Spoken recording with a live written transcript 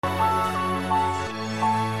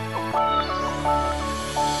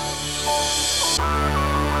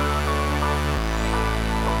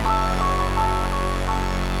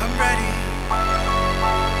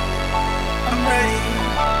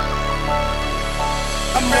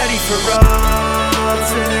I'm ready for all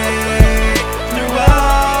today. Through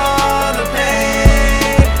all the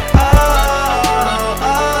pain, all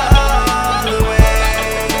the way,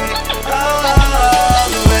 all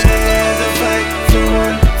the way. The fight for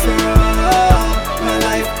one, for all. My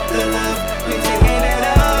life, the love, we taking it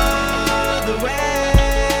all the way,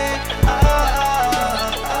 all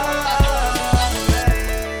the way.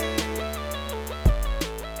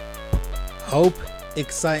 Hope,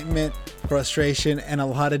 excitement, frustration, and a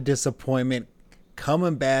lot of disappointment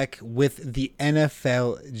coming back with the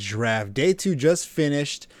NFL draft. Day 2 just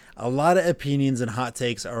finished. A lot of opinions and hot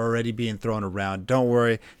takes are already being thrown around. Don't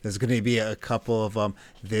worry, there's going to be a couple of them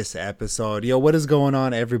this episode. Yo, what is going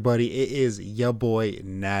on, everybody? It is your boy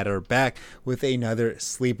Natter back with another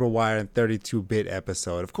Sleeper Wire and 32-bit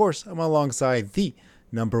episode. Of course, I'm alongside the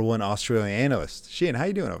 #1 Australian analyst. Sheehan, how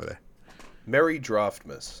you doing over there? Merry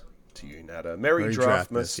Draftmas to you, Natter. Merry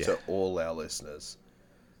Draftmas to all our listeners.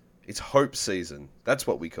 It's hope season. That's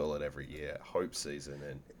what we call it every year. Hope season.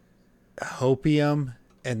 And Hopium,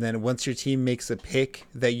 and then once your team makes a pick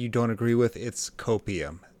that you don't agree with, it's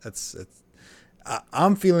copium.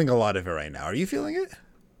 I'm feeling a lot of it right now. Are you feeling it?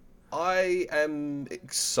 I am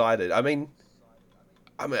excited. I mean,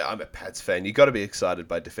 I'm a Pats fan. You got to be excited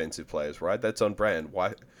by defensive players, right? That's on brand.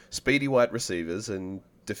 Speedy wide receivers and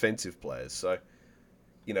defensive players. So,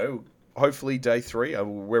 you know, hopefully day 3.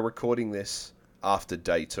 We're recording this after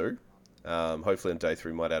day 2. Hopefully on day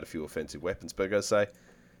 3 we might add a few offensive weapons. But I gotta say,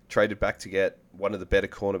 traded back to get one of the better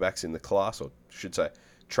cornerbacks in the class, or should say,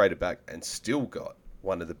 traded back and still got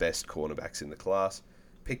one of the best cornerbacks in the class.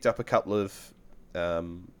 Picked up a couple of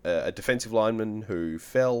a defensive lineman who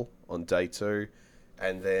fell on day 2,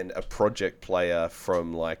 and then a project player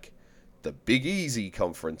from like the Big Easy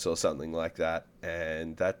conference or something like that,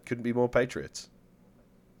 and that couldn't be more Patriots.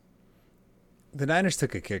 The Niners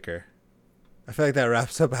took a kicker. I feel like that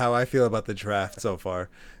wraps up how I feel about the draft so far.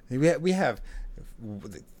 We have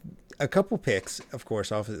a couple picks, of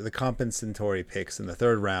course, off the compensatory picks in the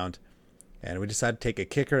 3rd round, and we decided to take a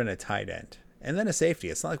kicker and a tight end, and then a safety.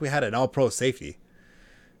 It's not like we had an all-pro safety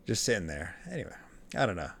just sitting there. Anyway, I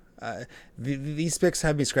don't know. These picks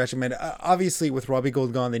have me scratching my head. Obviously, with Robbie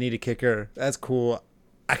Gould gone, they need a kicker. That's cool.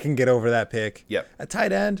 I can get over that pick. Yep. A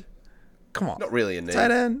tight end? Come on. Not really a need.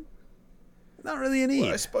 Tight end? Not really a need.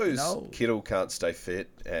 Well, I suppose Kittle can't stay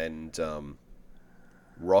fit, and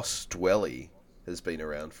Ross Dwelly has been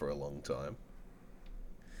around for a long time.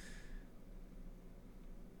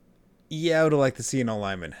 Yeah, I would like to see an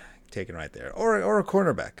O-lineman taken right there, or a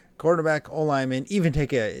cornerback, O-lineman, even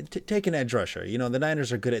take an edge rusher. You know, the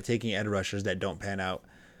Niners are good at taking edge rushers that don't pan out.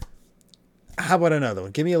 How about another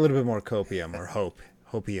one? Give me a little bit more copium or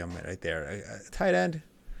hopium right there. A tight end.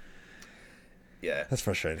 Yeah, that's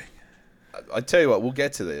frustrating. I tell you what, we'll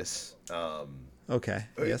get to this. Okay.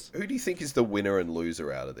 Yes. Who do you think is the winner and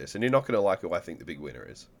loser out of this? And you're not going to like who I think the big winner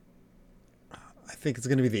is. I think it's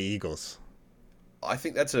going to be the Eagles. I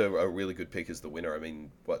think that's a really good pick as the winner. I mean,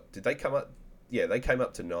 what did they come up? Yeah, they came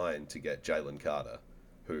up to 9 to get Jalen Carter,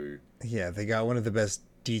 who... Yeah, they got one of the best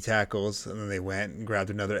D tackles, and then they went and grabbed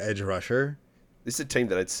another edge rusher. This is a team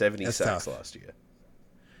that had 70 sacks last year.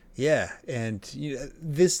 Yeah, and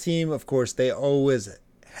this team, of course, they always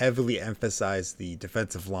heavily emphasize the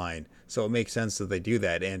defensive line, so it makes sense that they do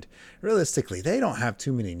that. And realistically, they don't have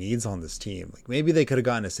too many needs on this team. Like, maybe they could have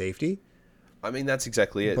gotten a safety. I mean, that's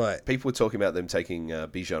exactly it. But people were talking about them taking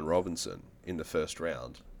Bijan Robinson in the 1st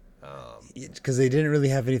round. Because they didn't really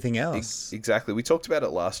have anything else. Exactly. We talked about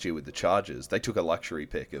it last year with the Chargers. They took a luxury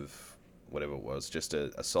pick of whatever it was, just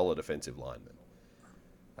a solid offensive lineman.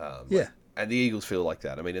 Yeah. And the Eagles feel like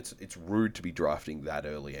that. I mean, it's rude to be drafting that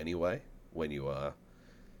early anyway, when you are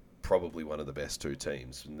probably one of the best 2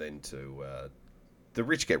 teams. And then the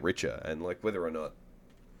rich get richer. And like whether or not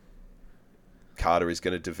Carter is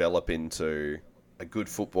going to develop into a good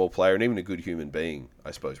football player and even a good human being,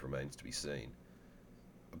 I suppose, remains to be seen.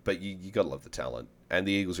 But you got to love the talent. And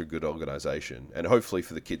the Eagles are a good organisation. And hopefully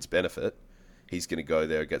for the kid's benefit, he's going to go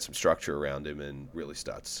there, get some structure around him, and really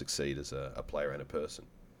start to succeed as a player and a person.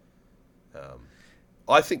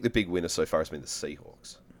 I think the big winner so far has been the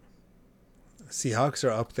Seahawks. Seahawks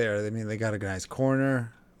are up there. I mean, they got a nice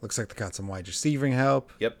corner. Looks like they got some wide receiving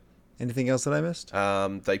help. Yep. Anything else that I missed?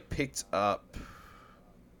 They picked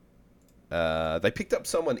up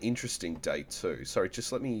someone interesting day 2. Sorry,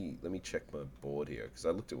 just let me check my board here, because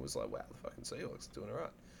I looked at it and was like, wow, the fucking Seahawks are doing all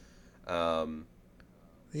right.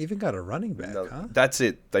 They even got a running back, huh? That's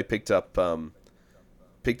it. They picked up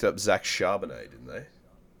Zach Charbonnet, didn't they?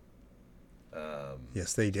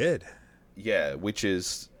 Yes, they did. Yeah, which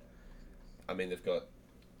is, I mean, they've got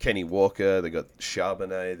Kenny Walker, they've got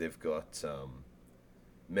Charbonnet, they've got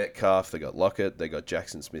Metcalf, they got Lockett, they got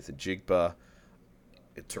Jackson Smith and Jigba.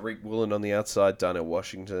 Tariq Woolen on the outside, Darnell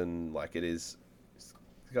Washington, like it is. Is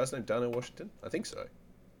the guy's name Darnell Washington? I think so.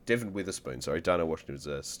 Devin Witherspoon, sorry. Darnell Washington was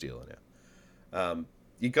a Steeler now.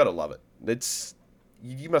 You got to love it.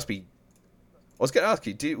 You must be. I was going to ask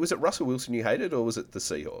you, was it Russell Wilson you hated or was it the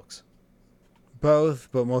Seahawks? Both,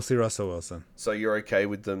 but mostly Russell Wilson. So you're okay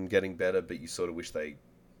with them getting better, but you sort of wish they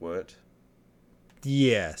weren't?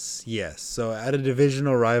 Yes. So out of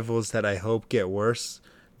divisional rivals that I hope get worse,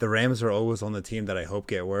 the Rams are always on the team that I hope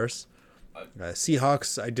get worse.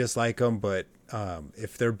 Seahawks, I dislike them, but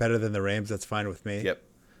if they're better than the Rams, that's fine with me. Yep.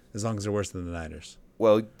 As long as they're worse than the Niners.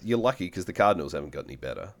 Well, you're lucky because the Cardinals haven't got any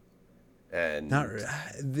better. And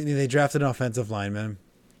They drafted an offensive lineman.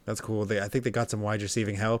 That's cool. I think they got some wide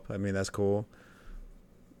receiving help. I mean, that's cool.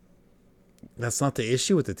 That's not the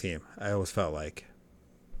issue with the team, I always felt like.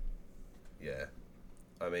 yeah,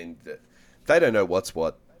 I mean, they don't know what's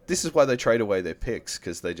what. This is why they trade away their picks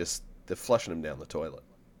because they're flushing them down the toilet.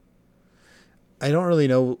 I don't really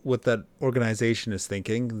know what that organization is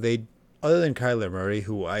thinking. Other than Kyler Murray,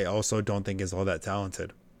 who I also don't think is all that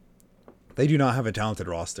talented, they do not have a talented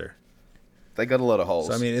roster. They got a lot of holes.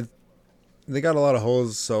 So, I mean, they got a lot of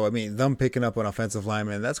holes. So, I mean, them picking up an offensive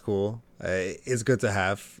lineman, that's cool. It's good to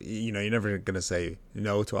have. You know, you're never going to say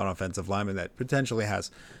no to an offensive lineman that potentially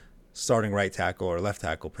has starting right tackle or left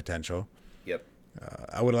tackle potential. Yep.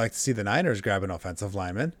 I would like to see the Niners grab an offensive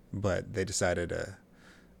lineman, but they decided a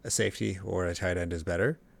safety or a tight end is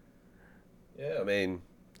better. Yeah, I mean,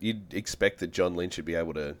 you'd expect that John Lynch should be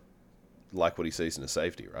able to like what he sees in a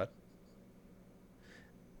safety, right?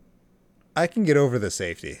 I can get over the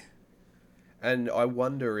safety. And I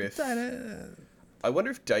wonder if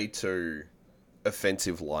day two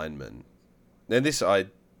offensive linemen. And this I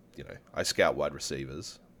scout wide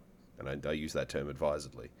receivers, and I use that term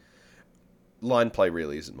advisedly. Line play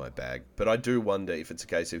really isn't my bag, but I do wonder if it's a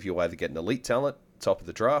case of you either get an elite talent, top of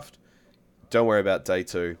the draft, don't worry about day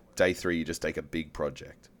two, day three you just take a big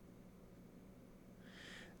project.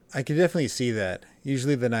 I can definitely see that.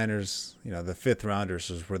 Usually the Niners, the fifth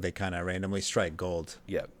rounders is where they kind of randomly strike gold.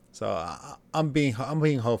 Yeah. So I'm being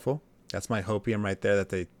hopeful. That's my hopium right there, that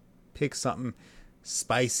they pick something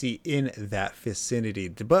spicy in that vicinity.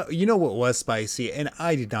 But you know what was spicy, and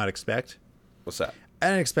I did not expect? What's that? I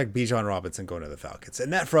didn't expect Bijan Robinson going to the Falcons,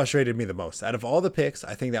 and that frustrated me the most. Out of all the picks,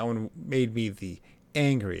 I think that one made me the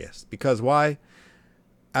angriest. Because why?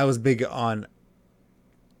 I was big on...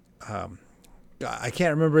 I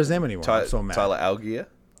can't remember his name anymore. I'm so mad. Tyler Algier?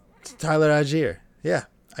 Tyler Algier. Yeah.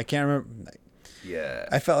 I can't remember... Yeah.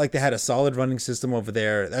 I felt like they had a solid running system over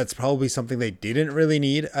there. That's probably something they didn't really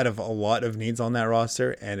need out of a lot of needs on that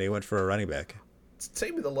roster, and they went for a running back. It's a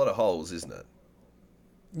team with a lot of holes, isn't it?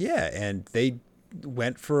 Yeah, and they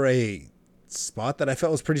went for a spot that I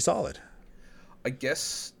felt was pretty solid. I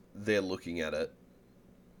guess they're looking at it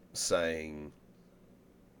saying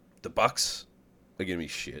the Bucks are going to be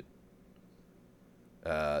shit.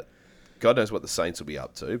 God knows what the Saints will be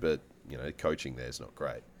up to, but, coaching there is not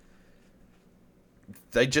great.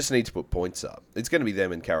 They just need to put points up. It's going to be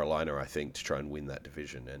them and Carolina, I think, to try and win that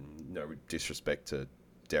division. And no disrespect to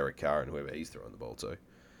Derek Carr and whoever he's throwing the ball to.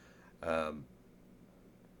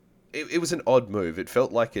 It was an odd move. It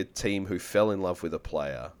felt like a team who fell in love with a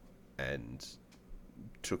player and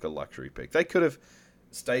took a luxury pick. They could have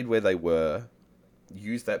stayed where they were,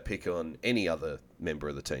 used that pick on any other member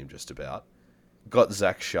of the team just about, got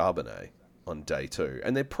Zach Charbonnet on day two,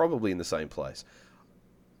 and they're probably in the same place.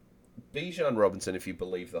 Bijan Robinson, if you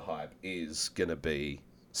believe the hype, is going to be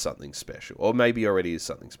something special. Or maybe already is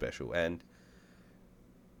something special. And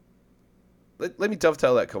let me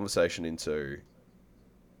dovetail that conversation into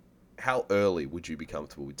how early would you be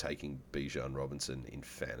comfortable with taking Bijan Robinson in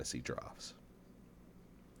fantasy drafts?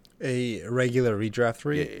 A regular redraft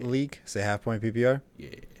league, say half-point PPR? Yeah.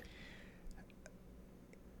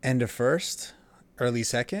 End of first? Early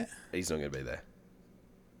second? He's not going to be there.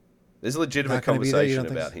 There's a legitimate conversation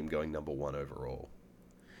about him going number one overall.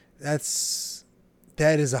 That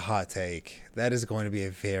is a hot take. That is going to be a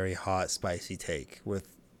very hot, spicy take with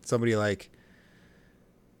somebody like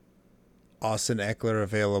Austin Eckler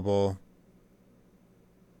available,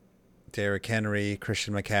 Derrick Henry,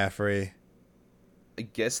 Christian McCaffrey. I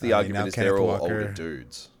guess the argument is they're all Walker. older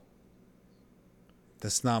dudes.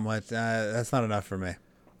 That's not much. That's not enough for me.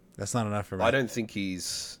 I don't think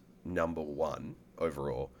he's number one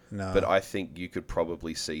overall. No. But I think you could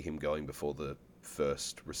probably see him going before the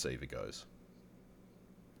first receiver goes.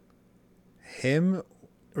 Him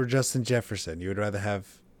or Justin Jefferson? You would rather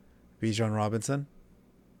have Bijan Robinson?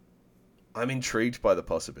 I'm intrigued by the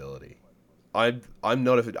possibility. I'm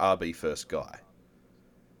not an RB first guy.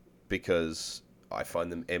 because I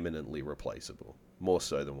find them eminently replaceable, more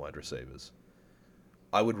so than wide receivers.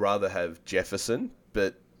 I would rather have Jefferson,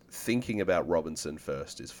 but thinking about Robinson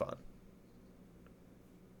first is fun.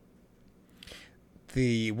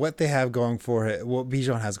 What they have going for it, what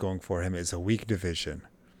Bijan has going for him is a weak division.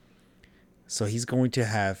 So he's going to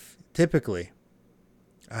have typically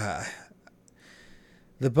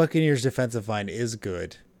the Buccaneers defensive line is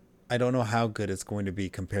good. I don't know how good it's going to be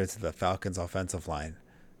compared to the Falcons offensive line.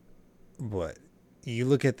 But you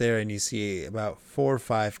look at there and you see about 4 or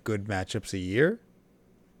 5 good matchups a year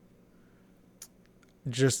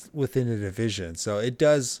just within the division. So it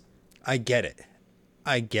does, I get it.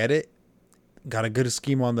 Got a good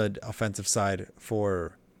scheme on the offensive side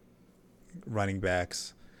for running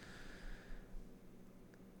backs.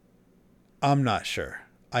 I'm not sure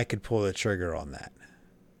I could pull the trigger on that.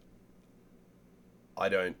 I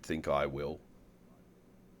don't think I will.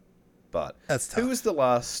 But That's tough. who was the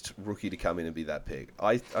last rookie to come in and be that big?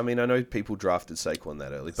 I mean, I know people drafted Saquon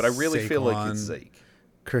that early, but I really feel like it's Zeke.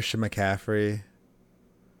 Christian McCaffrey.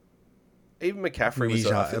 Even McCaffrey was.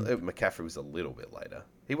 I feel McCaffrey was a little bit later.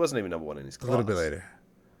 He wasn't even number one in his class. A little bit later.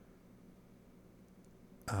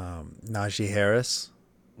 Najee Harris.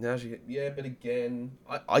 Yeah, but again,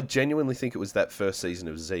 I genuinely think it was that first season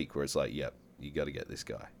of Zeke where it's like, yep, you got to get this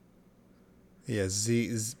guy. Yeah,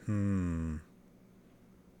 Don't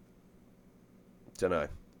know.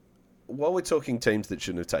 While we're talking teams that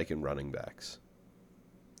shouldn't have taken running backs,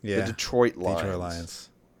 yeah, the Detroit Lions.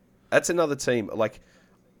 That's another team. Like,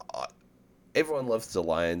 everyone loves the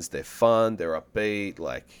Lions. They're fun. They're upbeat.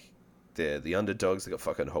 Like, they're the underdogs. They got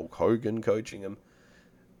fucking Hulk Hogan coaching them.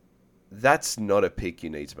 That's not a pick you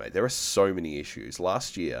need to make. There are so many issues.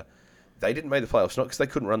 Last year, they didn't make the playoffs not because they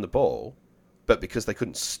couldn't run the ball, but because they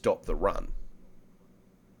couldn't stop the run.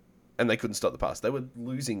 And they couldn't stop the pass. They were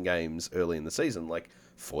losing games early in the season, like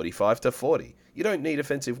 45-40. You don't need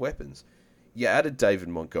offensive weapons. You added David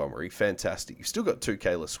Montgomery, fantastic. You've still got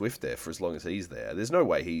Taylor Swift there for as long as he's there. There's no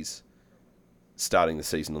way he's starting the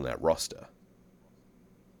season on that roster.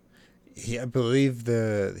 I believe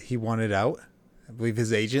he wanted out. I believe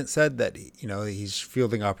his agent said that he's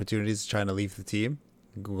fielding opportunities, trying to leave the team,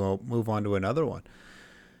 go move on to another one.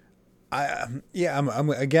 I'm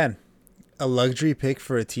again a luxury pick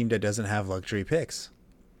for a team that doesn't have luxury picks.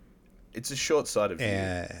 It's a short-sighted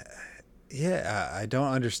view. I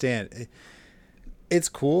don't understand. It's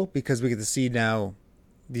cool because we get to see now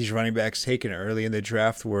these running backs taken early in the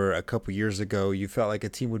draft, where a couple years ago you felt like a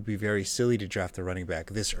team would be very silly to draft a running back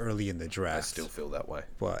this early in the draft. I still feel that way.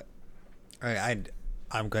 But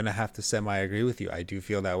I'm going to have to semi-agree with you. I do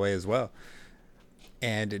feel that way as well.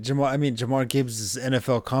 And Jamar Gibbs'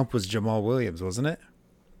 NFL comp was Jamal Williams, wasn't it?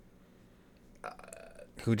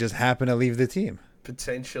 Who just happened to leave the team.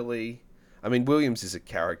 Potentially. I mean, Williams is a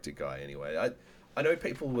character guy anyway. I know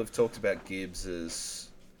people have talked about Gibbs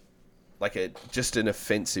as like just an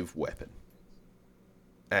offensive weapon.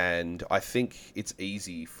 And I think it's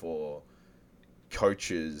easy for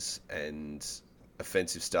coaches and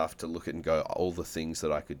offensive staff to look at and go, all the things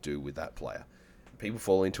that I could do with that player. People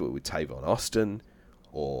fall into it with Tavon Austin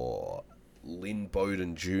or Lynn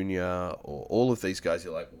Bowden Jr. or all of these guys.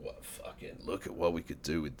 You're like, what, fucking look at what we could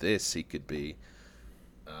do with this. He could be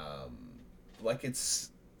like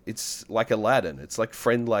it's like Aladdin. It's like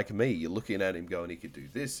Friend Like Me. You're looking at him going, he could do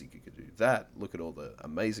this, he could do that. Look at all the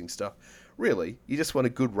amazing stuff. Really, you just want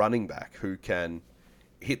a good running back who can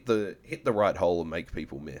hit the right hole and make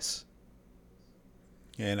people miss.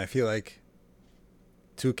 And I feel like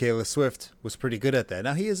Taylor Swift was pretty good at that.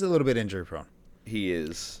 Now he is a little bit injury prone. He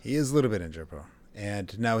is a little bit injury prone.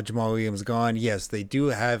 And now with Jamal Williams gone, yes, they do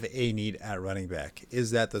have a need at running back.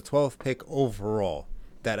 Is that the 12th pick overall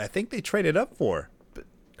that I think they traded up for? But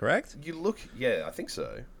correct? Yeah, I think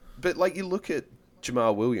so. But like you look at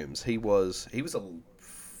Jamal Williams, he was a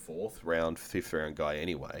 4th round, 5th round guy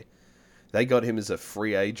anyway. They got him as a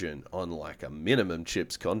free agent on like a minimum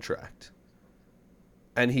chips contract.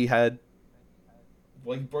 And he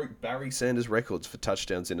broke Barry Sanders' records for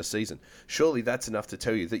touchdowns in a season. Surely that's enough to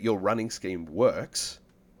tell you that your running scheme works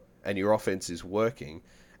and your offense is working,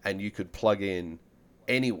 and you could plug in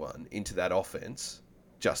anyone into that offense,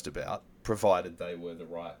 just about, provided they were the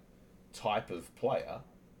right type of player.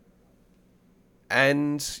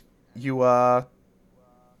 And you are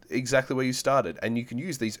exactly where you started. And you can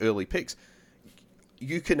use these early picks.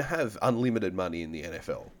 You can have unlimited money in the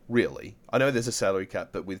NFL, really. I know there's a salary cap,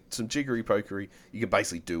 but with some jiggery-pokery, you can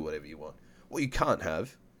basically do whatever you want. What you can't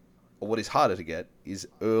have, or what is harder to get, is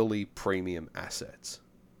early premium assets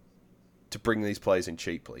to bring these players in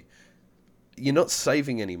cheaply. You're not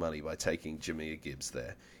saving any money by taking Jahmyr Gibbs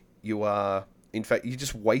there. You are In fact, you're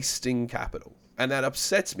just wasting capital. And that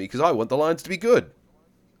upsets me because I want the Lions to be good.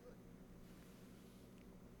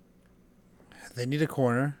 They need a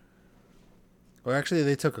corner. Or actually,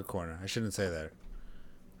 they took a corner. I shouldn't say that.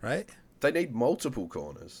 Right? They need multiple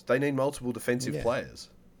corners. They need multiple defensive Yeah. players.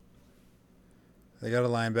 They got a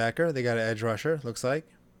linebacker. They got an edge rusher. Looks like.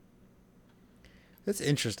 That's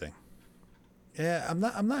interesting. Yeah,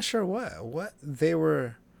 I'm not sure what they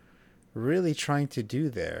were really trying to do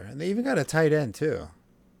there, and they even got a tight end too.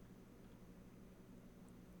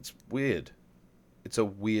 It's weird. It's a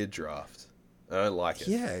weird draft. I don't like it.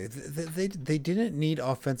 Yeah, they didn't need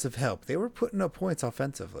offensive help. They were putting up points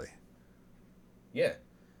offensively. Yeah.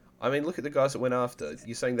 I mean, look at the guys that went after.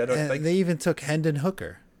 You're saying they don't. And they even took Hendon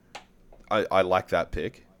Hooker. I like that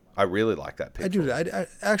pick. I really like that pick. I do. I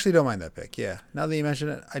actually don't mind that pick. Yeah. Now that you mention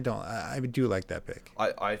it, I don't. I do like that pick.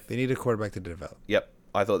 They need a quarterback to develop. Yep.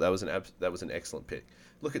 I thought that was an excellent pick.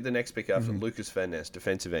 Look at the next pick after Lucas Van Ness,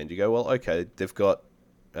 defensive end. You go, well, okay, they've got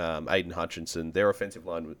Aiden Hutchinson. Their offensive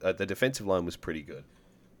line, the defensive line was pretty good.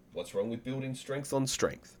 What's wrong with building strength on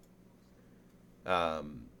strength?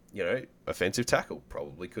 Offensive tackle,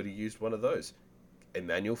 probably could have used one of those.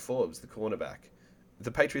 Emmanuel Forbes, the cornerback.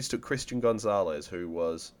 The Patriots took Christian Gonzalez, who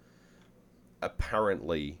was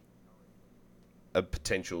apparently a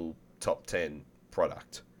potential top 10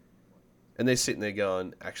 product. And they're sitting there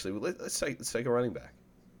going, actually, well, let's take a running back.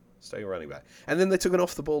 Let's take a running back. And then they took an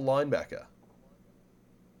off-the-ball linebacker.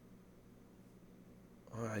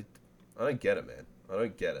 I don't get it, man. I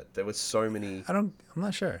don't get it. There were so many... I'm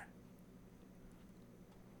not sure.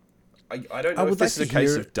 I don't know if this is a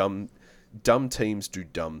case of dumb teams do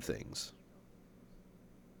dumb things.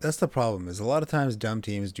 That's the problem. Is a lot of times dumb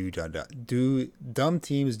teams do dumb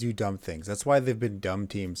things. That's why they've been dumb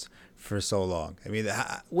teams for so long. I mean,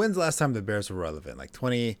 when's the last time the Bears were relevant? Like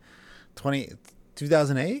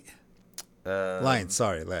 2008? Lions.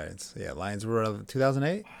 Sorry, Lions. Yeah, Lions were relevant.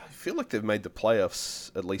 2008. I feel like they've made the playoffs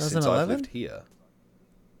at least since 2011? I've lived here.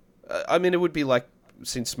 I mean, it would be like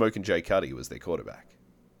since Smoking Jay Cuddy was their quarterback.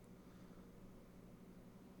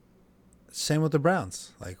 Same with the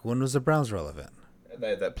Browns. Like, when was the Browns relevant?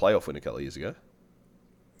 They had that playoff win a couple of years ago.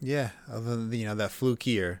 Yeah, other than that fluke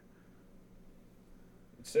year.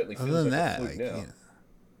 It certainly feels Other than like that, a fluke now.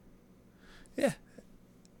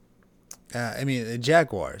 Yeah. I mean, the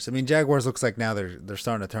Jaguars. Jaguars looks like now they're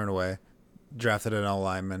starting to turn away. Drafted an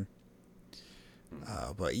all-lineman.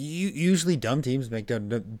 But usually dumb teams make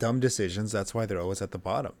dumb decisions. That's why they're always at the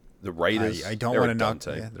bottom. The Raiders. I don't want to knock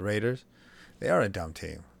the Raiders. They are a dumb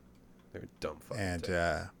team. They're a dumb fucking And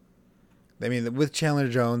team. with Chandler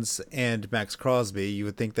Jones and Max Crosby, you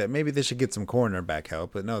would think that maybe they should get some cornerback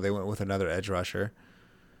help, but no, they went with another edge rusher.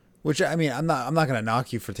 Which, I mean, I'm not going to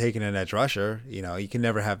knock you for taking an edge rusher. You know, you can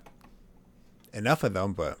never have enough of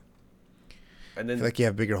them, but And I then feel like you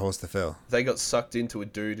have bigger holes to fill. they got sucked into a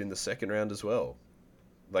dude in the second round as well.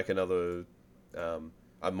 Like another...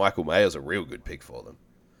 Michael Mayer's a real good pick for them.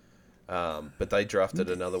 But they drafted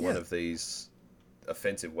another one of these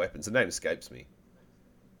offensive weapons. The name escapes me.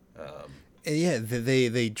 Yeah,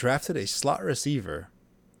 they drafted a slot receiver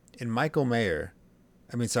in Michael Mayer.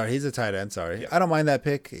 He's a tight end. Sorry, Yeah. I don't mind that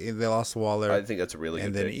pick. They lost Waller, I think that's a really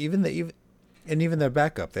and good then pick. even their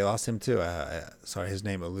backup, they lost him too. Sorry, his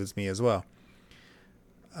name eludes me as well.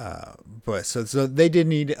 But so they did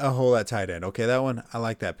need a hole at tight end. Okay, that one I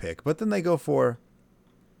like that pick. But then they go for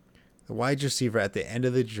the wide receiver at the end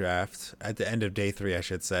of the draft, at the end of day 3, I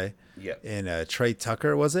should say. Yeah. And Trey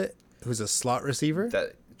Tucker, was it? Who's a slot receiver?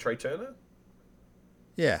 That Trey Turner?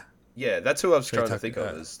 Yeah. Yeah, that's who I was Trey trying to Tucker, think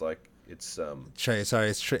of. Is like it's Trey, sorry,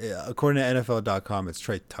 it's Trey, according to NFL.com, it's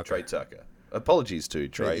Trey Tucker. Trey Tucker. Apologies to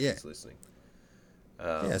Trey Yeah. if he's listening.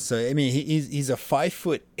 Yeah, so he's a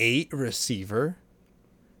 5'8" receiver.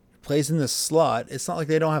 Plays in the slot. It's not like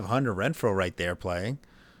they don't have Hunter Renfrow right there playing.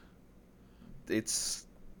 I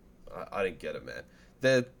didn't get it, man.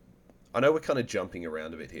 I know we're kind of jumping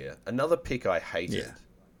around a bit here. Another pick I hated.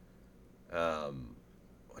 Yeah. I'm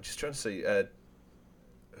just trying to see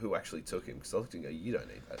who actually took him, because I looked and go, you don't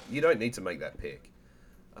need that. You don't need to make that pick.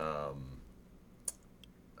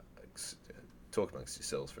 Talk amongst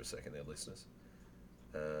yourselves for a second there, listeners.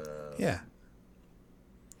 Yeah.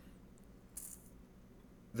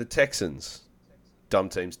 The Texans, dumb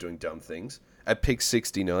teams doing dumb things. At pick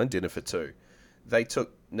 69, dinner for two, they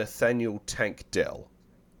took Nathaniel Tank Dell.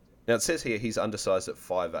 Now it says here he's undersized at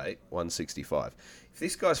 5'8", 165. If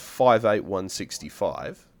this guy's 5'8",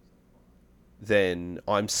 165, then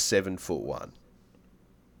I'm 7'1".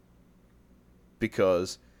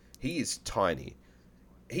 Because he is tiny.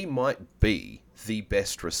 He might be the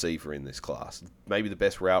best receiver in this class. Maybe the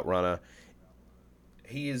best route runner.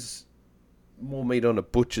 He is more meat on a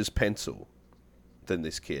butcher's pencil than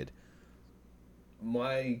this kid.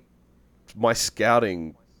 My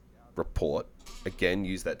scouting report, again,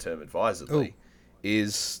 use that term advisedly,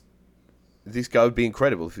 is this guy would be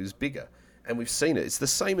incredible if he was bigger. And we've seen it. It's the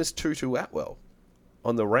same as Tutu Atwell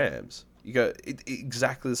on the Rams. You go,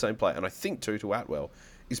 exactly the same play. And I think Tutu Atwell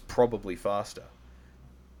is probably faster.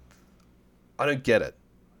 I don't get it.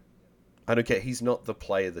 I don't get. He's not the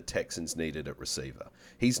player the Texans needed at receiver.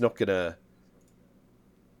 He's not going to...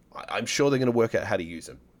 I'm sure they're going to work out how to use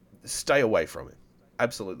him. Stay away from him.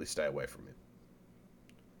 Absolutely stay away from him.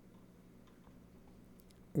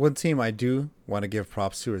 One team I do want to give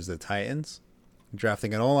props to is the Titans.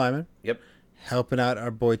 Drafting an O-lineman. Yep. Helping out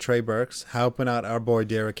our boy Trey Burks. Helping out our boy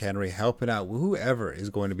Derrick Henry. Helping out whoever is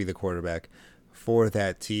going to be the quarterback for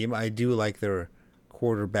that team. I do like their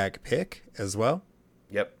quarterback pick as well.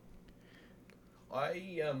 Yep.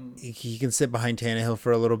 He can sit behind Tannehill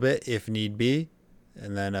for a little bit if need be,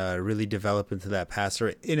 and then really develop into that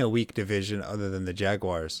passer in a weak division other than the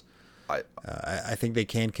Jaguars. I think they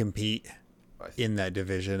can compete in that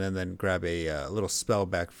division and then grab a little spell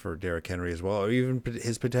back for Derrick Henry as well, or even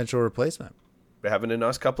his potential replacement. We're having a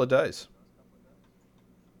nice couple of days.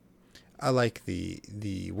 I like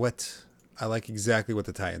I like exactly what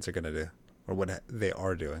the Titans are going to do, or what they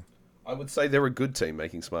are doing. I would say they're a good team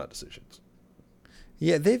making smart decisions.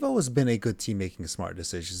 Yeah, they've always been a good team making smart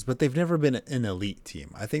decisions, but they've never been an elite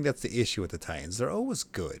team. I think that's the issue with the Titans. They're always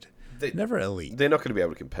good, never elite. They're not going to be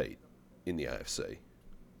able to compete in the AFC.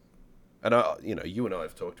 And you and I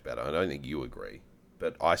have talked about it. I don't think you agree,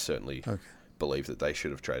 but I certainly believe that they should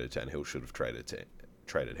have traded Tannehill, should have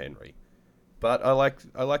traded Henry. But I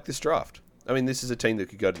like this draft. I mean, this is a team that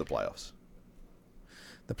could go to the playoffs.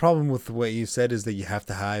 The problem with what you said is that you have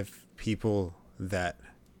to have people that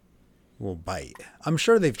will bite. I'm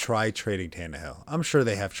sure they've tried trading Tannehill. I'm sure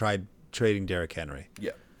they have tried trading Derrick Henry.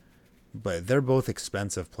 Yeah. But they're both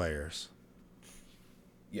expensive players.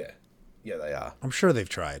 Yeah. Yeah, they are. I'm sure they've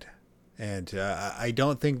tried. And I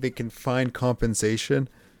don't think they can find compensation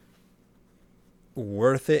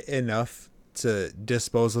worth it enough to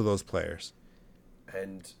dispose of those players.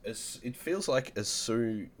 And it feels like not as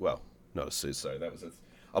soon, sorry.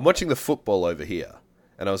 I'm watching the football over here,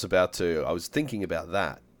 and I was thinking about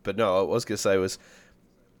that. But no, I was going to say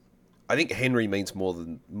I think Henry means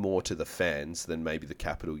more to the fans than maybe the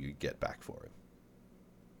capital you get back for him.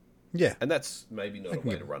 Yeah. And that's maybe not a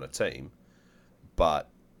way to run a team, but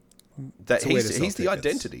he's the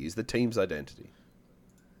identity. He's the team's identity.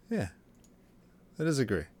 Yeah. That is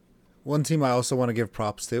agree. One team I also want to give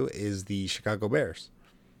props to is the Chicago Bears.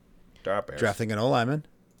 Drafting an O-lineman.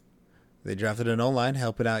 They drafted an O-line,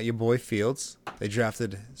 helping out your boy Fields. They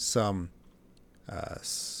drafted some...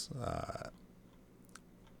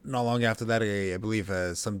 not long after that, I believe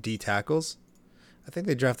some D tackles. I think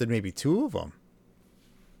they drafted maybe 2 of them.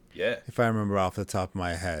 Yeah. If I remember off the top of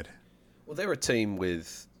my head. Well, they're a team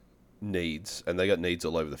with needs, and they got needs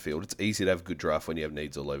all over the field. It's easy to have a good draft when you have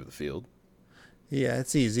needs all over the field. Yeah,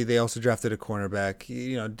 it's easy. They also drafted a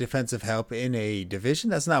cornerback, defensive help in a division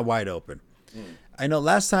that's not wide open. I know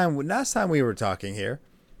last time we were talking here,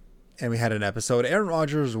 and we had an episode, Aaron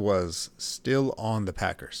Rodgers was still on the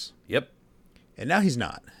Packers. Yep. And now he's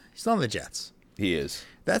not. He's on the Jets. He is.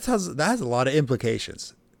 That has a lot of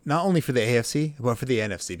implications, not only for the AFC, but for the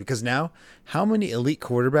NFC. Because now, how many elite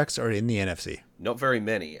quarterbacks are in the NFC? Not very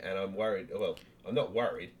many, and I'm worried. Well, I'm not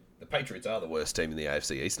worried. The Patriots are the worst team in the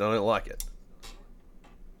AFC East, and I don't like it.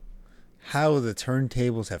 How the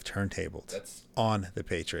turntables have turntabled on the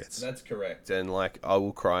Patriots. That's correct. And, I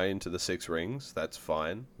will cry into the 6 rings. That's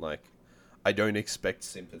fine. I don't expect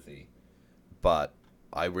sympathy. But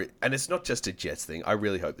and it's not just a Jets thing. I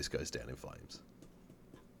really hope this goes down in flames.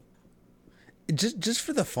 Just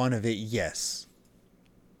for the fun of it, yes.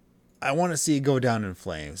 I want to see it go down in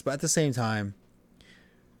flames. But at the same time,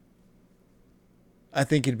 I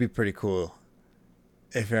think it'd be pretty cool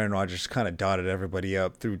if Aaron Rodgers kind of dotted everybody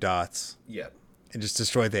up through dots. Yeah. And just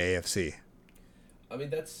destroyed the AFC. I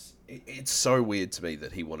mean, it's so weird to me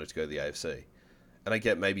that he wanted to go to the AFC. And I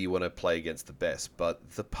get maybe you want to play against the best, but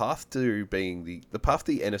the path to being the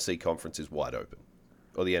NFC conference is wide open.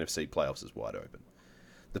 Or the NFC playoffs is wide open.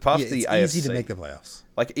 The path to the AFC... It's easy to make the playoffs.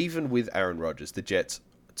 Even with Aaron Rodgers, the Jets,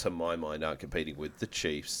 to my mind, aren't competing with the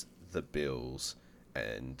Chiefs, the Bills,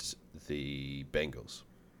 and the Bengals.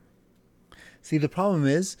 See, the problem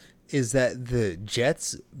is that the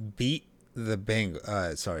Jets beat the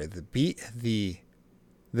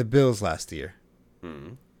Bills last year.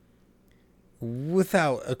 Mm-hmm.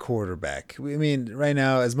 Without a quarterback. I mean, right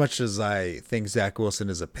now, as much as I think Zach Wilson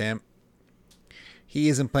is a pimp, he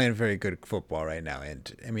isn't playing very good football right now.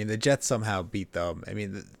 And I mean, the Jets somehow beat them. I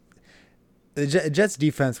mean, the Jets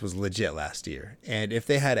defense was legit last year. And if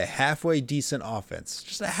they had a halfway decent offense,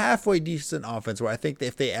 just a halfway decent offense, where I think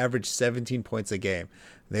if they averaged 17 points a game,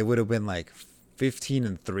 they would have been like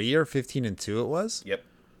 15-3 or 15-2 it was. Yep.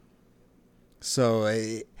 So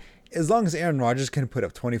as long as Aaron Rodgers can put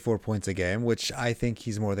up 24 points a game, which I think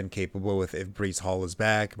he's more than capable with if Breece Hall is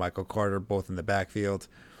back, Michael Carter both in the backfield,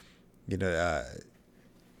 you know,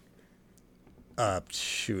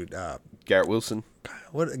 Garrett Wilson.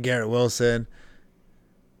 Garrett Wilson.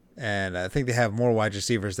 And I think they have more wide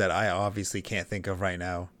receivers that I obviously can't think of right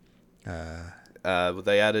now.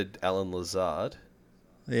 They added Alan Lazard.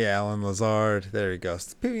 Yeah, Alan Lazard. There he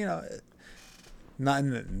goes. You know,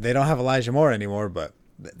 they don't have Elijah Moore anymore, but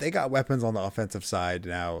they got weapons on the offensive side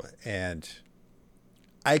now, and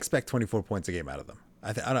I expect 24 points a game out of them.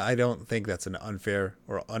 I don't think that's an unfair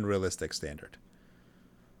or unrealistic standard.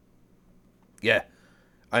 Yeah.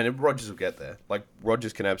 And Rodgers will get there. Like,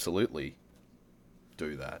 Rodgers can absolutely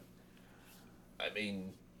do that. I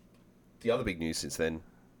mean, the other big news since then,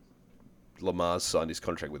 Lamar's signed his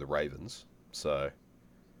contract with the Ravens, so...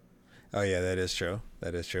 Oh, yeah, that is true.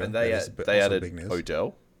 That is true. And they added big news.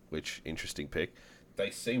 Odell, which, interesting pick.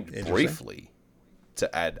 They seemed briefly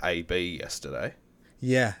to add AB yesterday.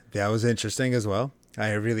 Yeah, that was interesting as well.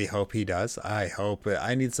 I really hope he does. I hope.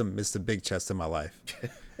 I need some Mr. Big Chest in my life.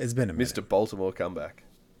 It's been a minute. Mr. Baltimore comeback.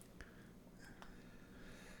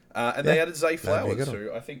 And they added Zay Flowers,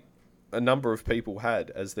 who I think a number of people had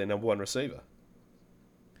as their number one receiver.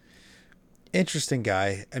 Interesting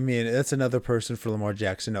guy. I mean, that's another person for Lamar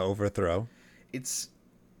Jackson to overthrow. He's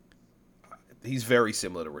very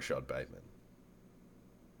similar to Rashad Bateman.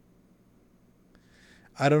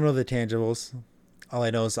 I don't know the tangibles. All I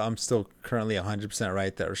know is I'm still currently 100%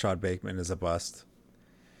 right that Rashad Bateman is a bust.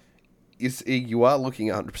 You are looking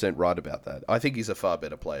 100% right about that. I think he's a far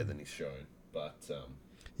better player than he's shown. But,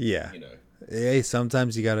 yeah. You know. Hey,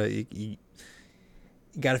 sometimes you gotta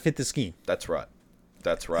fit the scheme. That's right.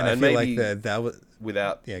 That's right. And I feel maybe like that was...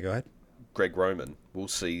 without go ahead. Greg Roman, we'll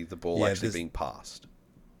see the ball actually being passed.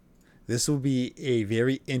 This will be a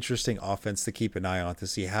very interesting offense to keep an eye on to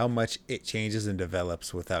see how much it changes and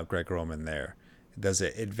develops without Greg Roman there. Does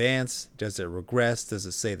it advance? Does it regress? Does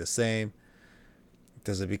it stay the same?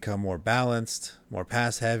 Does it become more balanced, more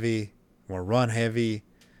pass heavy, more run heavy?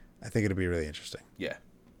 I think it'll be really interesting. Yeah.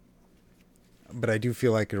 But I do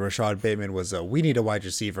feel like Rashad Bateman was we need a wide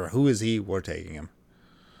receiver. Who is he? We're taking him.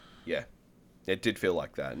 Yeah. It did feel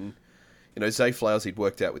like that. And, you know, Zay Flowers, he'd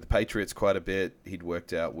worked out with the Patriots quite a bit. He'd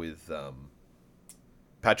worked out with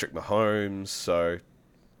Patrick Mahomes. So,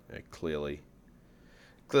 you know, clearly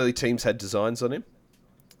teams had designs on him.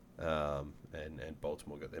 And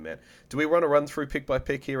Baltimore got their man. Do we want to run through pick by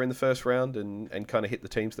pick here in the first round and kind of hit the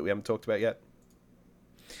teams that we haven't talked about yet?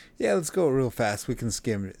 Yeah, let's go real fast. We can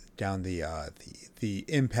skim down the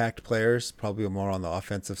impact players, probably more on the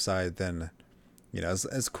offensive side than, you know,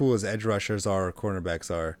 as cool as edge rushers are or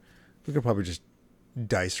cornerbacks are. We could probably just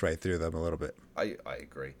dice right through them a little bit. I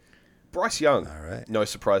agree. Bryce Young, all right. No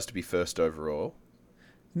surprise to be first overall.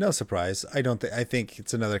 No surprise. I think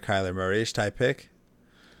it's another Kyler Murray-ish type pick.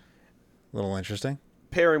 A little interesting.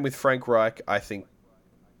 Pairing with Frank Reich, I think,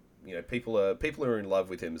 you know, people are in love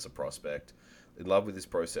with him as a prospect, in love with his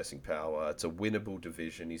processing power. It's a winnable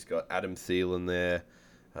division. He's got Adam Thielen there.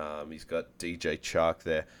 He's got DJ Chark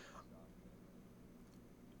there.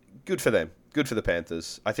 Good for them. Good for the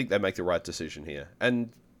Panthers. I think they make the right decision here.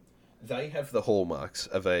 And they have the hallmarks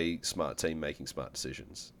of a smart team making smart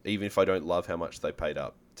decisions, even if I don't love how much they paid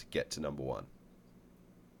up to get to number one.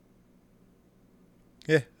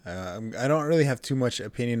 Yeah, I don't really have too much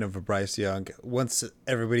opinion of Bryce Young. Once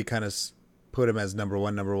everybody kind of put him as number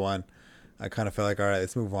one, I kind of felt like, all right,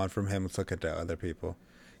 let's move on from him. Let's look at the other people.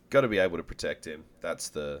 Got to be able to protect him. That's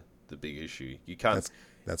the big issue. You can't.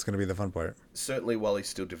 That's going to be the fun part. Certainly, while he's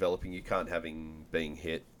still developing, you can't have him being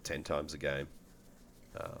hit 10 times a game.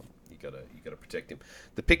 You gotta protect him.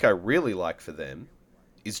 The pick I really like for them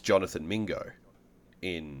is Jonathan Mingo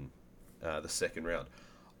in the second round.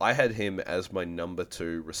 I had him as my number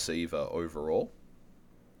 2 receiver overall.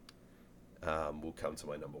 We'll come to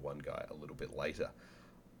my number 1 guy a little bit later.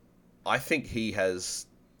 I think he has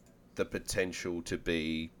the potential to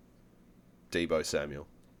be Deebo Samuel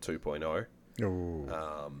 2.0.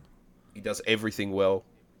 He does everything well.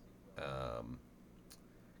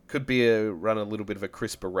 Could be run a little bit of a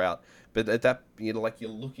crisper route, but at that, you know, like, you're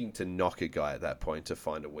looking to knock a guy at that point to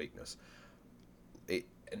find a weakness.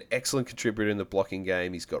 An excellent contributor in the blocking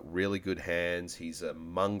game. He's got really good hands. He's a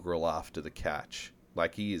mongrel after the catch.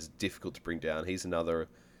 Like, he is difficult to bring down. He's another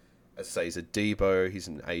as say, he's a Debo, he's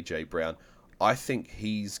an AJ Brown. I think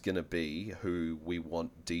he's going to be who we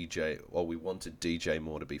want we wanted DJ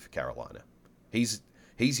Moore to be for Carolina. He's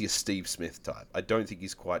your Steve Smith type. I don't think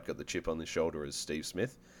he's quite got the chip on the shoulder as Steve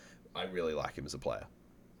Smith. I really like him as a player.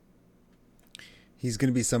 He's going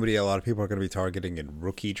to be somebody a lot of people are going to be targeting in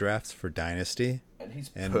rookie drafts for Dynasty. And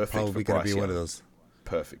he's and perfect probably for going to Bryce be one of Young. those.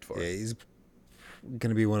 Perfect for Yeah, it. he's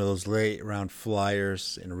going to be one of those late round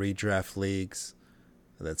flyers in redraft leagues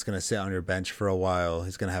that's going to sit on your bench for a while.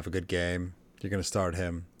 He's going to have a good game. You're going to start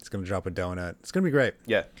him. He's going to drop a donut. It's going to be great.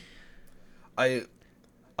 Yeah. I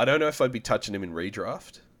don't know if I'd be touching him in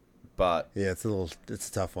redraft, but Yeah, it's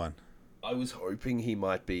a tough one. I was hoping he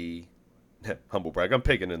might be... Humble brag. I'm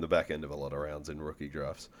picking in the back end of a lot of rounds in rookie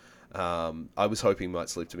drafts. I was hoping he might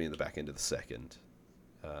slip to me in the back end of the second.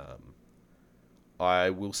 I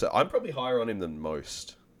will say I'm probably higher on him than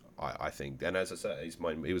most. I think, and as I say,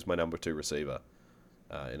 he was my number 2 receiver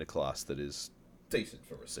in a class that is decent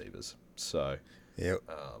for receivers. So Yeah.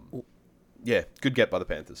 yeah, good get by the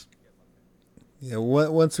Panthers. Yeah,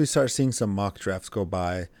 once we start seeing some mock drafts go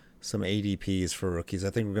by, some ADPs for rookies,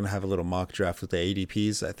 I think we're going to have a little mock draft with the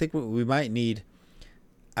ADPs. I think we might need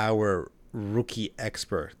our rookie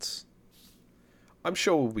experts. I'm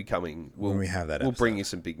sure we'll be coming. When we have that we'll bring episode. you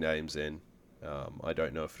some big names in. I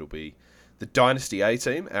don't know if it'll be the Dynasty A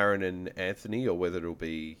team, Aaron and Anthony, or whether it'll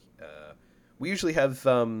be. We usually have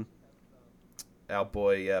our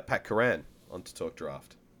boy Pat Curran on to talk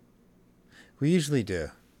draft. We usually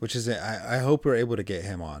do, which is I hope we're able to get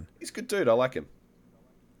him on. He's a good dude. I like him.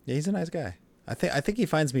 Yeah, he's a nice guy. I think he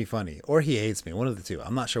finds me funny, or he hates me. One of the two.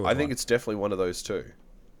 I'm not sure. I think it's definitely one of those two.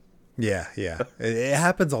 Yeah. It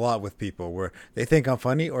happens a lot with people where they think I'm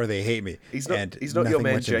funny or they hate me. He's and not your nothing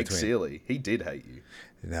man much in Jake between. Seeley. He did hate you.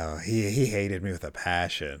 No, he hated me with a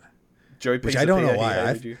passion. Joey Which Pizza I don't know Pia, he why.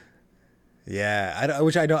 hated you. Yeah, I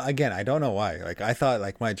don't know why. Like I thought,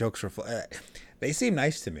 like my jokes were, they seem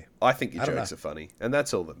nice to me. I think your I don't jokes know. are funny, and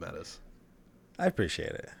that's all that matters. I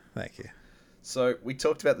appreciate it. Thank you. So we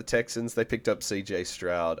talked about the Texans. They picked up CJ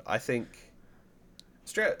Stroud. I think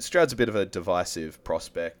Stroud's a bit of a divisive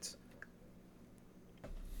prospect.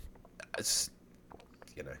 It's,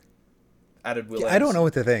 added Will. I don't know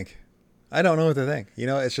what to think.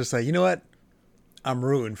 It's just like, you know what? I'm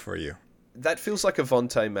rooting for you. That feels like a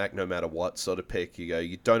Vontae Mack no matter what sort of pick. You go,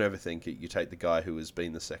 you don't overthink it. You take the guy who has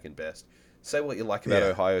been the second best. Say what you like about Yeah.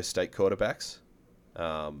 Ohio State quarterbacks.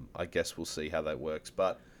 I guess we'll see how that works.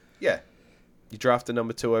 But, yeah, you draft a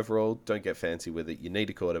number 2 overall. Don't get fancy with it. You need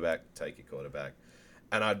a quarterback. Take a quarterback.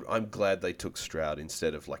 And I'm glad they took Stroud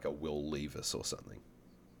instead of like a Will Levis or something.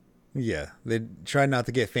 Yeah, they try not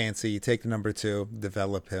to get fancy. You take the number 2,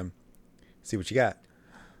 develop him, see what you got.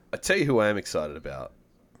 I tell you who I am excited about,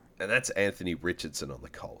 and that's Anthony Richardson on the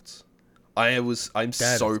Colts. I'm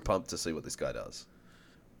so pumped to see what this guy does.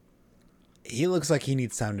 He looks like he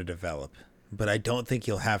needs time to develop, but I don't think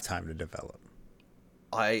he'll have time to develop.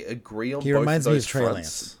 I agree on He both reminds of me those of Trey fronts,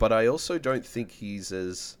 Lance. but I also don't think he's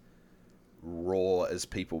as raw as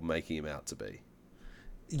people making him out to be.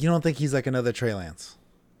 You don't think he's like another Trey Lance?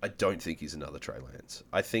 I don't think he's another Trey Lance.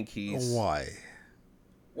 I think he's Why?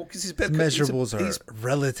 well because his His measurables are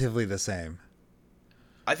relatively the same.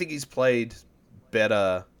 I think he's played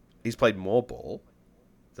better. He's played more ball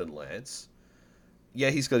than Lance. Yeah,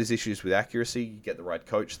 he's got his issues with accuracy. You get the right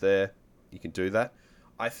coach there, you can do that.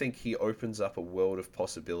 I think he opens up a world of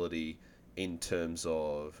possibility in terms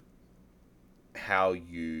of how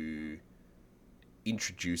you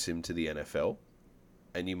introduce him to the NFL.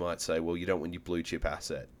 And you might say, well, you don't want your blue chip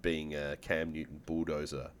asset being a Cam Newton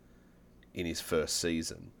bulldozer in his first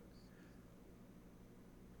season.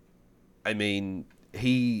 I mean,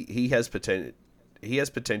 he has potential. He has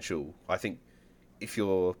potential. I think if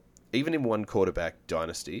you're even in one quarterback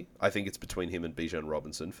dynasty, I think it's between him and Bijan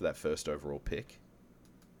Robinson for that first overall pick.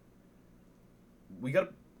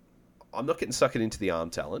 I'm not getting suckered into the arm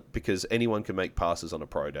talent because anyone can make passes on a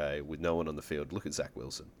pro day with no one on the field. Look at Zach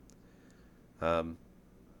Wilson.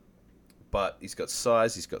 But he's got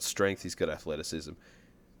size, he's got strength, he's got athleticism.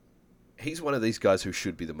 He's one of these guys who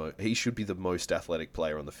should be the most athletic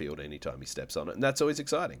player on the field anytime he steps on it, and that's always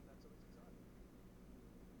exciting.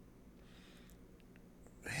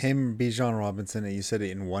 Him, Bijan Robinson, and you said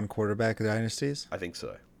it in one quarterback dynasties? I think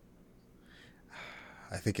so.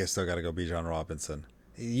 I think I still got to go Bijan Robinson.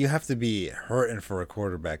 You have to be hurting for a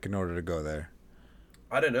quarterback in order to go there.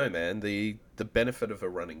 I don't know, man. The benefit of a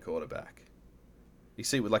running quarterback. You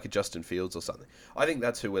see it with like a Justin Fields or something. I think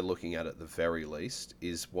that's who we're looking at the very least,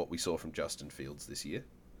 is what we saw from Justin Fields this year.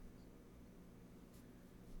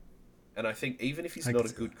 And I think even if he's not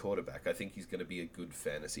a good quarterback, I think he's going to be a good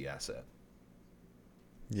fantasy asset.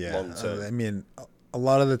 Yeah, long term. I mean, a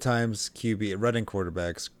lot of the times QB running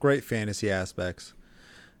quarterbacks, great fantasy aspects,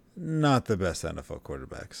 not the best NFL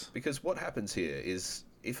quarterbacks. Because what happens here is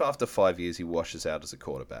if after 5 years he washes out as a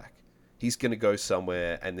quarterback, he's going to go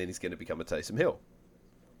somewhere and then he's going to become a Taysom Hill.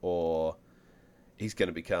 Or he's going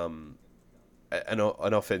to become an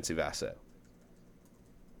offensive asset.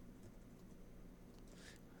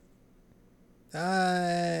 You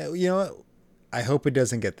know what? I hope it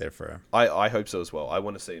doesn't get there for him. I hope so as well. I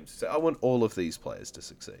want to see him succeed. I want all of these players to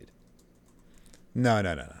succeed. No.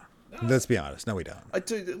 Let's be honest. No, we don't. I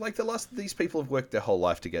do. Like, these people have worked their whole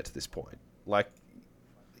life to get to this point. Like,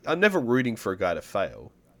 I'm never rooting for a guy to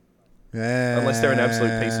fail. Unless they're an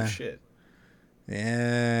absolute piece of shit.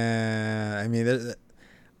 Yeah. I mean,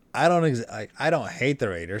 I don't hate the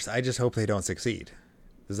Raiders. I just hope they don't succeed.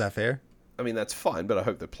 Is that fair? I mean, that's fine, but I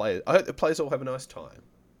hope the players all have a nice time.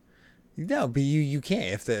 No, but you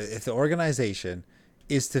can't. If the organization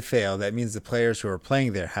is to fail, that means the players who are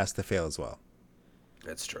playing there has to fail as well.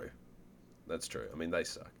 That's true. I mean, they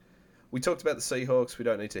suck. We talked about the Seahawks. We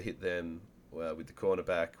don't need to hit them with the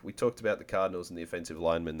cornerback. We talked about the Cardinals and the offensive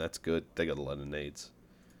linemen. That's good. They got a lot of needs.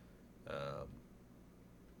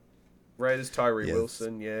 Raiders, Tyree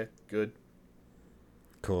Wilson. Yeah, good.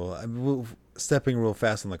 Cool. Stepping real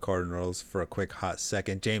fast on the Cardinals for a quick hot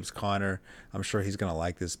second. James Conner. I'm sure he's gonna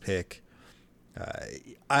like this pick.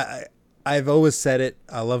 I've always said it.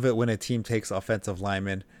 I love it when a team takes offensive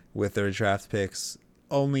linemen with their draft picks.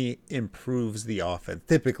 Only improves the offense.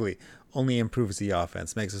 Typically, only improves the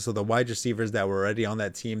offense. Makes it so the wide receivers that were already on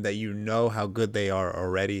that team, that you know how good they are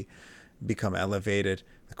already, become elevated.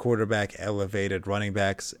 The quarterback elevated. Running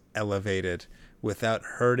backs elevated without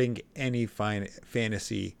hurting any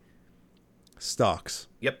fantasy stocks.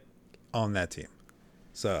 Yep. On that team.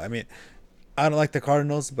 So, I mean, I don't like the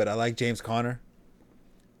Cardinals, but I like James Conner.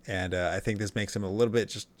 And I think this makes him a little bit,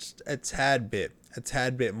 just a tad bit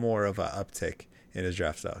more of an uptick in his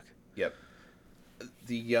draft stock. Yep.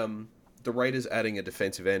 The Raiders adding a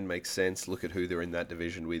defensive end makes sense. Look at who they're in that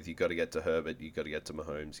division with. You got to get to Herbert. You got to get to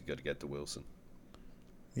Mahomes. You got to get to Wilson.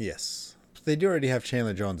 Yes. They do already have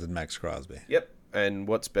Chandler Jones and Max Crosby. Yep. And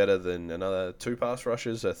what's better than another 2 pass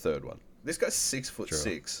rushers? A third one. This guy's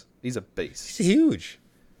 6'6". He's a beast. He's huge.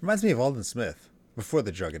 Reminds me of Aldon Smith before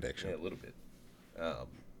the drug addiction. Yeah, a little bit.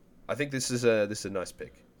 I think this is a nice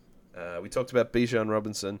pick. We talked about Bijan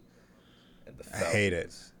Robinson and the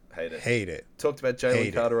Falcons. Hate it. Talked about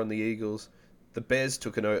Jalen Carter on the Eagles. The Bears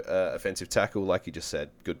took an offensive tackle, like you just said.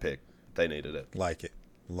 Good pick. They needed it. Like it.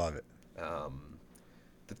 Love it.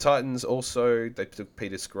 The Titans also, they took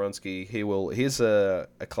Peter Skoronski. Here's a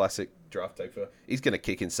classic draft take for. He's going to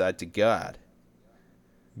kick inside to guard.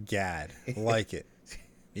 Gad. Like it.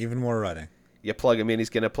 Even more running. You plug him in, he's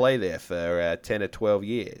going to play there for 10 or 12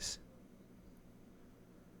 years.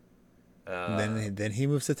 Then he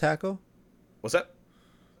moves to tackle? What's that?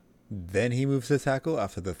 Then he moves to tackle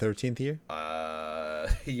after the 13th year?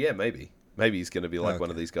 Yeah, maybe. Maybe he's going to be like one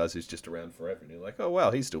of these guys who's just around forever. And you're like, oh,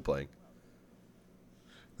 wow, he's still playing.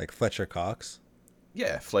 Like Fletcher Cox?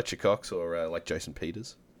 Yeah, Fletcher Cox or like Jason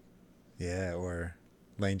Peters. Yeah, or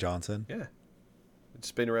Lane Johnson. Yeah.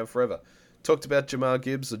 It's been around forever. Talked about Jahmyr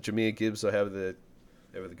Gibbs or Jahmyr Gibbs or however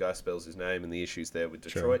the guy spells his name and the issues there with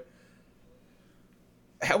Detroit.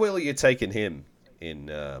 Sure. How well are you taking him in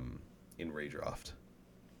redraft?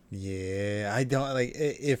 Yeah, I don't like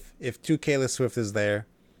if 2K Swift is there,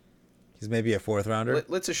 he's maybe a 4th rounder.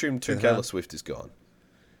 Let's assume 2K Swift is gone.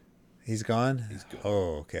 He's gone? He's gone.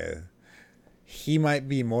 Oh, okay. He might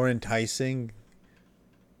be more enticing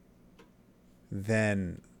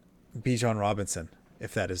than Bijan Robinson,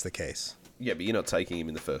 if that is the case. Yeah, but you're not taking him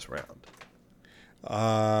in the first round.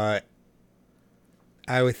 I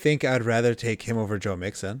would think I'd rather take him over Joe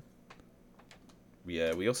Mixon.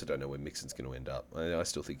 Yeah, we also don't know where Mixon's going to end up. I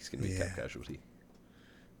still think he's going to be a cap casualty.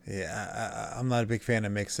 Yeah, I'm not a big fan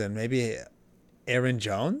of Mixon. Maybe Aaron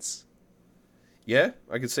Jones? Yeah,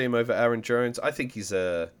 I could see him over Aaron Jones. I think he'll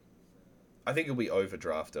be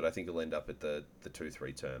overdrafted. I think he'll end up at the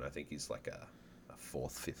 2-3 turn. I think he's like a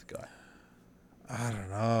 4th, 5th guy. I don't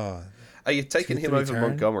know. Are you taking him over turn?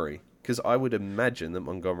 Montgomery? Because I would imagine that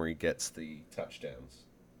Montgomery gets the touchdowns.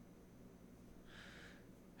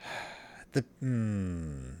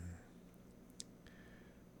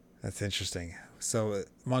 That's interesting. So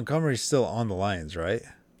Montgomery's still on the Lions, right?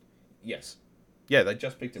 Yes. Yeah, they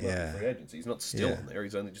just picked him up in free agency. He's not still on there.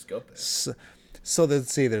 He's only just got there. So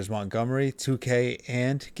let's see. There's Montgomery, 2K,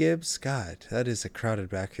 and Gibbs. God, that is a crowded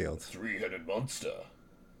backfield. Three-headed monster.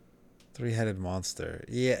 Three-headed monster.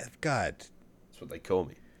 Yeah, God. That's what they call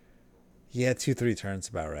me. Yeah, 2-3 turns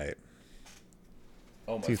about right.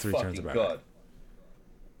 Oh my 2-3 turns fucking about god. right.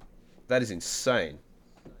 That is insane.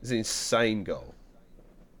 It's an insane goal.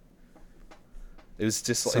 It was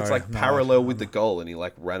just, it's Sorry, like I'm not parallel watching- with the goal, and he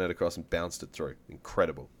like ran it across and bounced it through.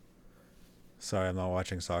 Incredible. Sorry, I'm not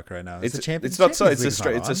watching soccer right now. It's Champions not so. It's League's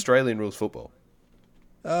not it's on? Australian rules football.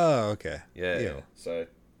 Oh, okay. Yeah. Ew. Yeah. So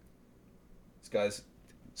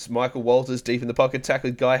it's Michael Walters deep in the pocket,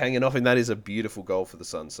 tackled guy hanging off him. That is a beautiful goal for the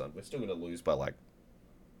Suns. We're still going to lose by like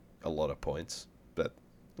a lot of points, but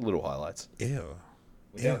little highlights. Ew.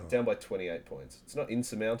 We're down by 28 points. It's not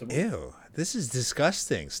insurmountable. Ew. This is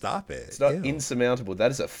disgusting. Stop it. It's not Ew. insurmountable.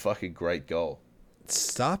 That is a fucking great goal.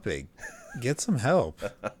 Stop it. Get some help.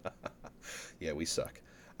 Yeah, we suck.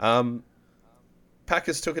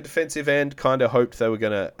 Packers took a defensive end. Kind of hoped they were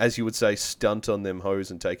going to, as you would say, stunt on them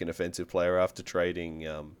hoes and take an offensive player after trading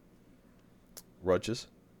Rodgers.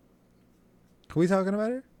 Who are we talking about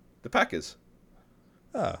here? The Packers.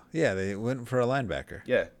 Oh, yeah, they went for a linebacker.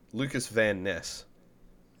 Yeah, Lucas Van Ness.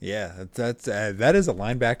 Yeah, that is a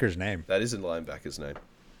linebacker's name. That is a linebacker's name.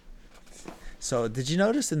 So, did you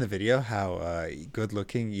notice in the video how good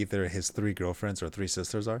looking either his 3 girlfriends or 3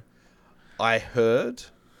 sisters are? I heard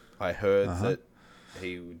that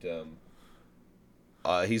he would.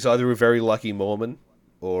 He's either a very lucky Mormon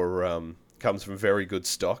or comes from very good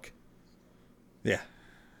stock. Yeah.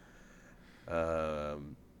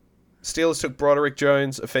 Steelers took Broderick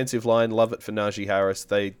Jones, offensive line. Love it for Najee Harris.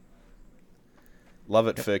 They love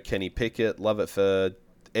it for Kenny Pickett. Love it for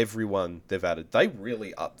everyone they've added. They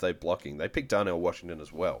really upped their blocking. They picked Darnell Washington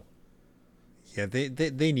as well. Yeah,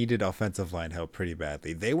 they needed offensive line help pretty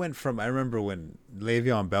badly. They went from, I remember when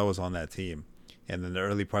Le'Veon Bell was on that team, and then the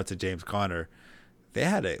early parts of James Conner, they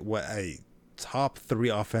had a top 3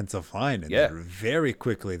 offensive line, and then very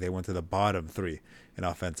quickly they went to the bottom 3 in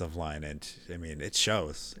offensive line, and I mean it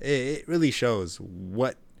shows. It really shows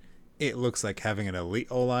what it looks like having an elite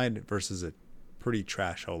O line versus a pretty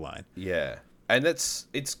trash O line. Yeah, and it's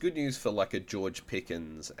good news for like a George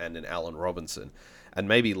Pickens and an Allen Robinson. And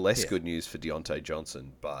maybe less good news for Deontay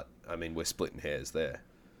Johnson, but, I mean, we're splitting hairs there.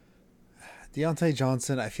 Deontay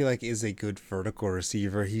Johnson, I feel like, is a good vertical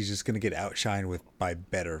receiver. He's just going to get outshined by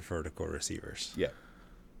better vertical receivers. Yeah.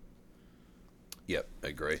 Yep,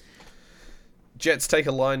 agree. Jets take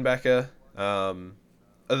a linebacker. The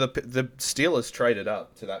Steelers traded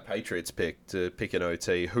up to that Patriots pick to pick an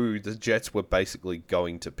OT, who the Jets were basically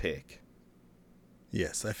going to pick.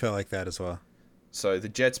 Yes, I felt like that as well. So the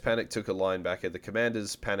Jets panicked, took a linebacker. The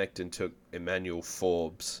Commanders panicked and took Emmanuel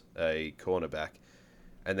Forbes, a cornerback.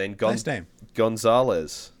 And then Nice name.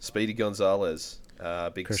 Gonzalez, Speedy Gonzalez,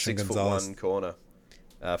 big Christian 6'1" Gonzalez. corner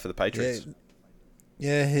for the Patriots.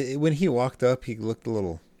 Yeah, when he walked up, he looked a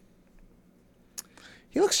little...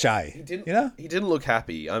 He looks shy, He didn't, you know? He didn't look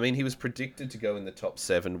happy. I mean, he was predicted to go in the top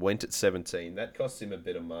 7, went at 17. That cost him a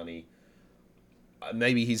bit of money.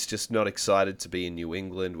 Maybe he's just not excited to be in New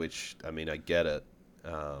England, which, I mean, I get it.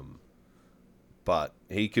 But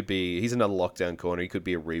he's another lockdown corner. He could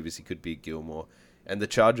be a Reeves. He could be a Gilmore. And the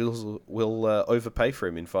Chargers will overpay for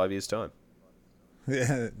him in 5 years' time.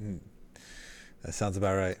 Yeah, that sounds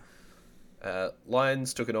about right.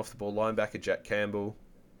 Lions took an off-the-ball linebacker, Jack Campbell.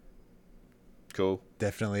 Cool.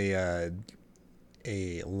 Definitely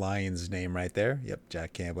a Lions name right there. Yep,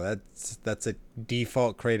 Jack Campbell. That's a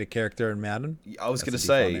default created character in Madden. I was going to That's a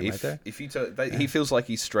default say, name right there. if you he feels like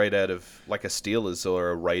he's straight out of like a Steelers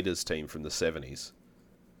or a Raiders team from the 70s.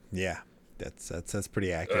 Yeah, that's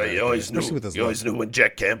pretty accurate. You right always there, especially with his look. knew when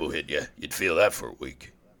Jack Campbell hit you, you'd feel that for a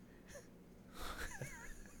week.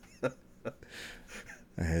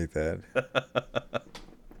 I hate that.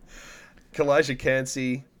 Kalijah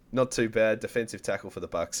Cansey, not too bad. Defensive tackle for the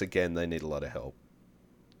Bucks. Again, they need a lot of help.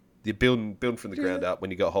 You're building from the ground up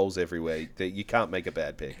when you got holes everywhere. You can't make a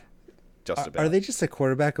bad pick. Just about. Are they just a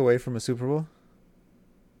quarterback away from a Super Bowl?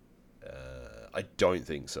 I don't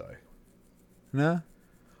think so. No.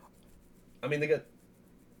 I mean, they got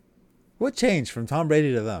What changed from Tom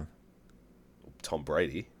Brady to them? Tom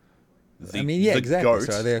Brady. I mean, yeah, exactly.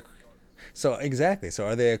 GOAT. So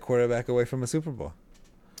are they a quarterback away from a Super Bowl?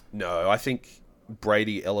 No, I think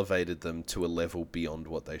Brady elevated them to a level beyond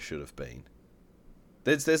what they should have been.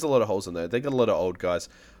 There's a lot of holes in there. They got a lot of old guys.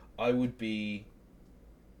 I would be...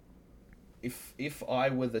 If I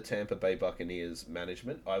were the Tampa Bay Buccaneers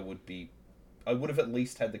management, I would have at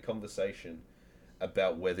least had the conversation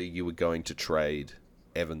about whether you were going to trade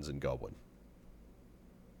Evans and Godwin.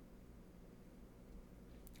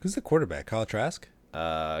 Who's the quarterback? Kyle Trask?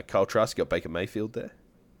 Kyle Trask, got Baker Mayfield there.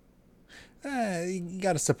 You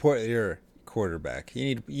got to support your quarterback.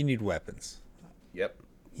 You need weapons. Yep.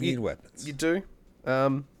 You need weapons. You do.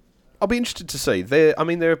 I'll be interested to see. That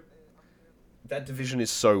division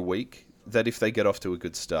is so weak that if they get off to a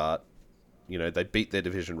good start, You know, they beat their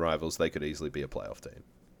division rivals. They could easily be a playoff team.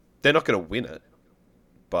 They're not going to win it,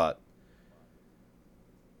 but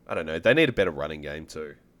I don't know. They need a better running game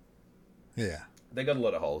too. Yeah, They got a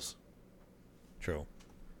lot of holes. true.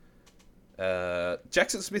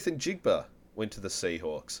 Jackson Smith and Jigba went to the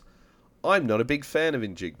Seahawks. I'm not a big fan of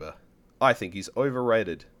Njigba. I think he's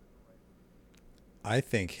overrated. I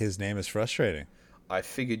think his name is frustrating. I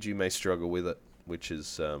figured you may struggle with it, which is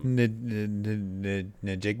Njigba?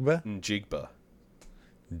 Njigba.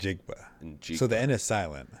 Jigba. Njigba. So the N is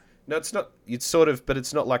silent. No, it's not. It's sort of, but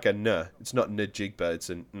it's not like a n. It's not Njigba. It's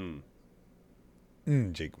an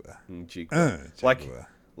Jigba. Njigba. Jigba.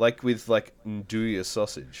 Like with like Nduja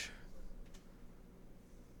sausage.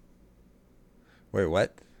 Wait,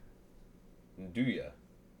 what? Nduja.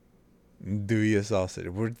 Nduja sausage.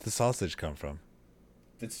 Where did the sausage come from?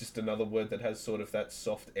 It's just another word that has sort of that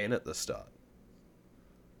soft N at the start.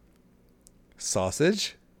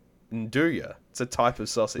 Sausage? Nduja. It's a type of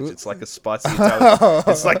sausage. It's like a spicy Italian.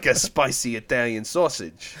 It's like a spicy Italian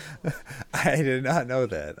sausage. I did not know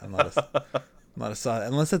that. I'm not a sausage.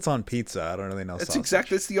 Unless it's on pizza. I don't really know It's sausage.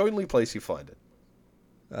 exactly. It's the only place you find it.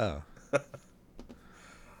 Oh. Well,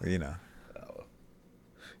 you know.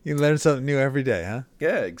 You learn something new every day, huh?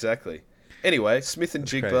 Yeah, exactly. Anyway, Smith and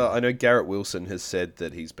That's Jigba. crazy. I know Garrett Wilson has said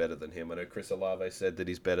that he's better than him. I know Chris Olave said that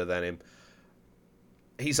he's better than him.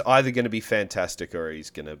 He's either going to be fantastic or he's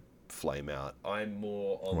going to flame out. I'm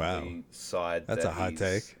more on Wow. the side That's that a hot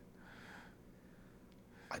take.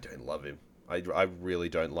 I don't love him. I really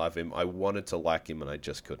don't love him. I wanted to like him and I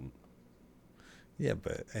just couldn't. Yeah,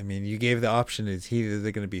 but I mean, you gave the option. Is he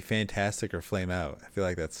either going to be fantastic or flame out? I feel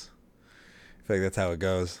like that's how it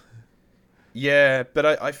goes. Yeah, but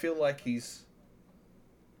I feel like he's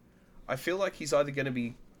either going to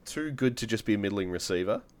be too good to just be a middling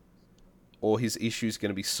receiver, or his issue's going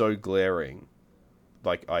to be so glaring,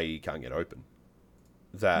 like i.e. he can't get open,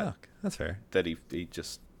 that Oh, that's fair. that he's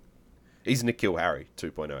N'Keal Harry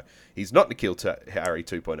 2.0. He's not Harry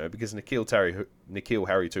 2.0 because N'Keal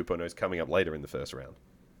Harry 2.0 is coming up later in the first round.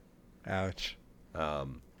 Ouch.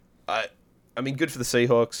 I mean, good for the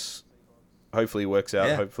Seahawks. Hopefully he works out.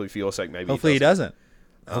 Yeah. Hopefully for your sake, maybe Hopefully he doesn't.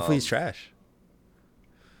 doesn't. Hopefully he's trash.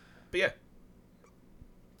 But yeah,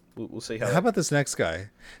 we'll see how. How about this next guy?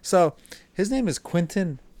 So his name is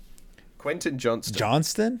Quentin Quentin Johnston?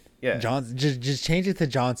 Johnston. Yeah. Just change it to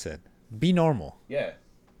Johnson. Be normal. Yeah.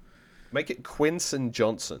 Make it Quinson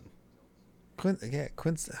Johnson. Quentin.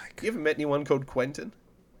 You ever met anyone called Quentin?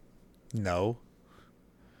 No.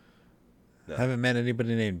 No. Haven't met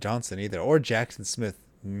anybody named Johnson either, or Jackson Smith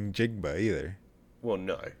Jigba either. Well,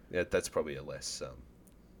 no. Yeah, that's probably a less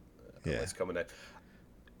Yeah. common name.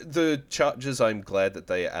 The Chargers, I'm glad that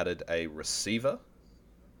they added a receiver.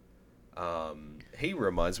 He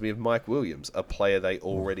reminds me of Mike Williams, a player they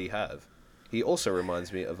already have. He also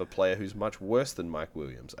reminds me of a player who's much worse than Mike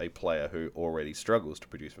Williams, a player who already struggles to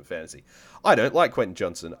produce from fantasy. I don't like Quentin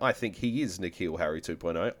Johnson. I think he is N'Keal Harry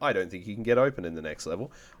 2.0. I don't think he can get open in the next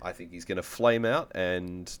level. I think he's going to flame out,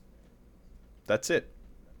 and that's it.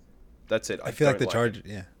 That's it. I feel like don't the Chargers.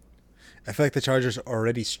 him. Yeah. I feel like the Chargers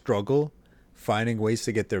already struggle finding ways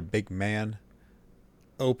to get their big man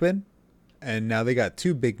open, and now they got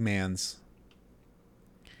two big mans.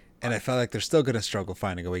 And I felt like they're still going to struggle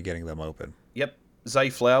finding a way getting them open. Yep. Zay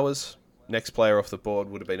Flowers, next player off the board,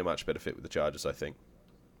 would have been a much better fit with the Chargers, I think.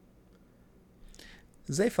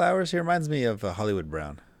 Zay Flowers, he reminds me of Hollywood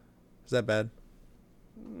Brown. Is that bad?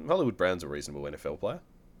 Hollywood Brown's a reasonable NFL player.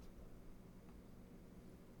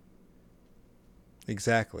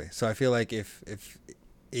 Exactly. So I feel like if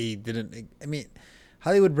he didn't, I mean,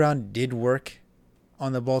 Hollywood Brown did work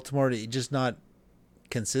on the Baltimore, just not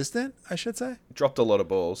consistent, I should say. Dropped a lot of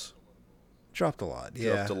balls. Dropped a lot.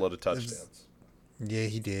 Yeah. Dropped a lot of touchdowns. Yeah,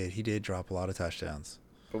 he did. He did drop a lot of touchdowns.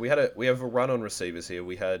 But we have a run on receivers here.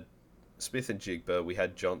 We had Smith and Jigba. We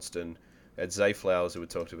had Johnston. We had Zay Flowers, who we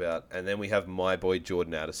talked about. And then we have my boy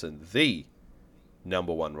Jordan Addison, the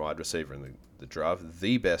number one wide receiver in the draft,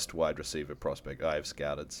 the best wide receiver prospect I have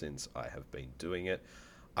scouted since I have been doing it.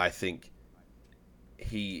 I think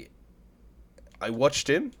I watched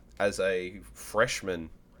him as a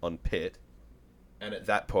freshman on Pitt, and at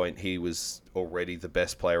that point he was already the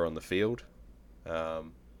best player on the field.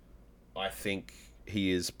 I think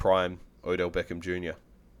he is prime Odell Beckham Jr.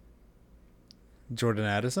 Jordan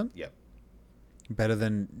Addison? Yep. Better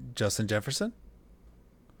than Justin Jefferson?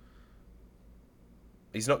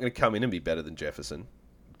 He's not going to come in and be better than Jefferson,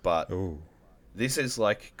 but Oh. this is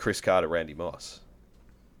like Chris Carter, Randy Moss.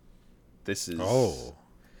 This is... Oh.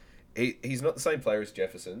 He's not the same player as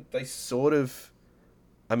Jefferson. They sort of...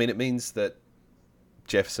 I mean, it means that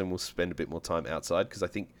Jefferson will spend a bit more time outside, because I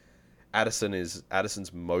think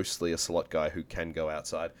Addison's mostly a slot guy who can go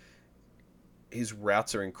outside. His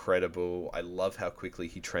routes are incredible. I love how quickly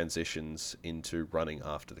he transitions into running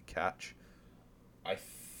after the catch. I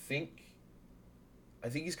think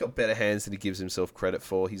he's got better hands than he gives himself credit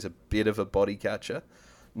for. He's a bit of a body catcher,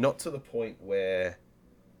 not to the point where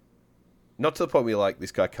you're like,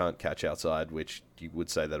 this guy can't catch outside, which you would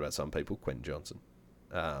say that about some people. Quentin Johnson.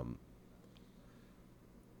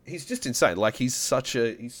 He's just insane. Like, he's such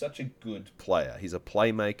a good player. He's a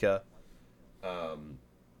playmaker.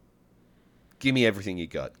 Give me everything you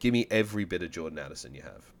got. Give me every bit of Jordan Addison you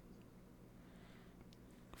have.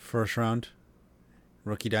 First round,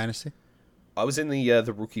 rookie dynasty. I was in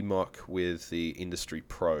the rookie mock with the industry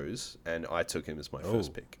pros, and I took him as my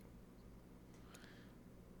first pick.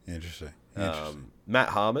 Interesting. Matt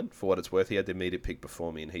Harmon, for what it's worth, he had the immediate pick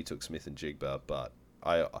before me, and he took Smith and Jigba. But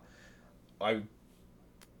I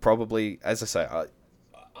probably, as I say,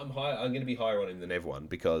 I'm going to be higher on him than everyone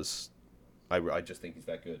because I just think he's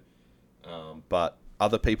that good. But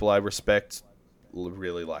other people I respect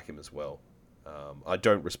really like him as well. I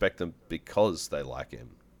don't respect them because they like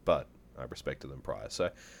him, but I respected them prior.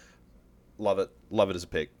 So love it as a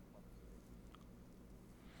pick.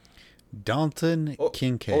 Dalton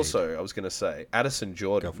Kincaid. Also, I was going to say, Addison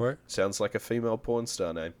Jordan. Go for it. Sounds like a female porn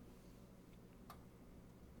star name.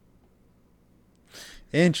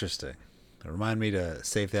 Interesting. Remind me to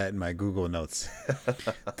save that in my Google Notes.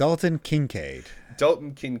 Dalton Kincaid.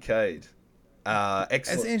 Dalton Kincaid. Excellent.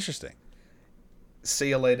 That's interesting. See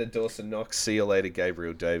you later, Dawson Knox. See you later,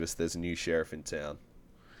 Gabriel Davis. There's a new sheriff in town.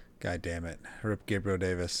 God damn it. Rip Gabriel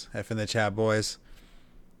Davis. F in the chat, boys.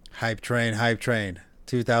 Hype train.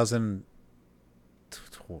 2021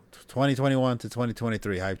 to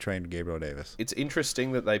 2023. Hype train, Gabriel Davis. It's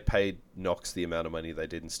interesting that they paid Knox the amount of money they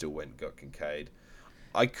did and still went and got Kincaid.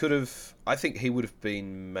 I think he would have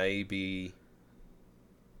been maybe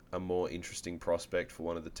a more interesting prospect for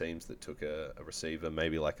one of the teams that took a receiver,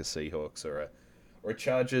 maybe like a Seahawks or a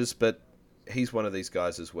Chargers, but he's one of these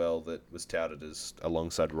guys as well that was touted as,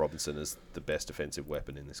 alongside Robinson, as the best defensive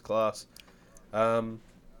weapon in this class. I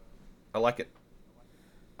like it.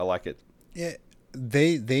 Yeah,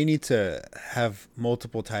 they need to have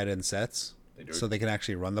multiple tight end sets They so they can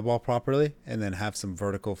actually run the ball properly and then have some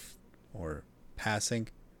vertical or passing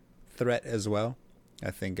threat as well. I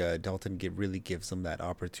think Dalton really gives them that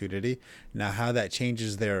opportunity. Now, how that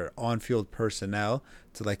changes their on-field personnel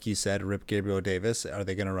to, like you said, Rip Gabriel Davis. Are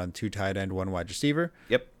they going to run 2 tight end, 1 wide receiver?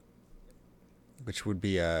 Yep. Which would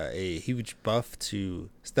be a huge buff to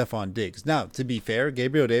Stephon Diggs. Now, to be fair,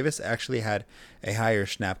 Gabriel Davis actually had a higher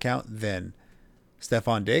snap count than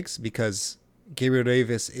Stephon Diggs because Gabriel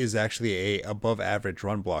Davis is actually a above-average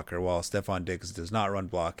run blocker, while Stephon Diggs does not run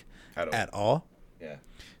block at all. Yeah.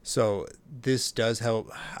 So this does help.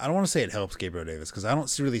 I don't want to say it helps Gabriel Davis because I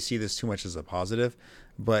don't really see this too much as a positive,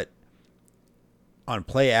 but on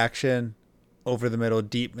play action, over the middle,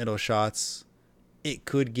 deep middle shots, it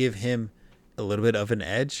could give him a little bit of an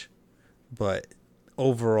edge. But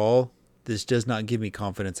overall, this does not give me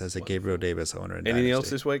confidence as a Gabriel Davis owner. Anything else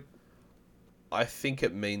this week? I think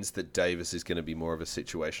it means that Davis is going to be more of a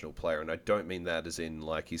situational player, and I don't mean that as in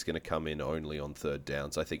like he's going to come in only on third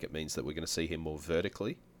downs. I think it means that we're going to see him more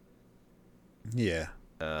vertically. Yeah.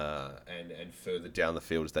 And further down the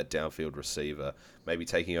field as that downfield receiver, maybe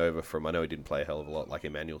taking over from, I know he didn't play a hell of a lot, like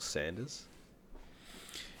Emmanuel Sanders.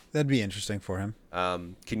 That'd be interesting for him.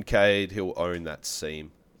 Kincaid, he'll own that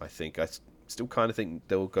seam, I think. I still kind of think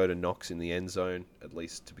they'll go to Knox in the end zone, at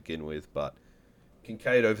least to begin with, but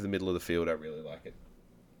Kincaid over the middle of the field, I really like it.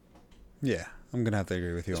 Yeah, I'm going to have to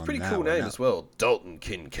agree with you on that. It's a pretty cool name as well. Dalton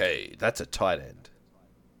Kincaid. That's a tight end.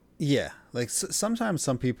 Yeah, like sometimes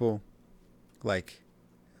some people, like,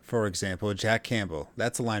 for example, Jack Campbell,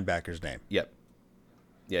 that's a linebacker's name. Yep.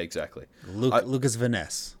 Yeah, exactly. Lucas Van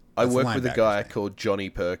Ness. I work with a guy called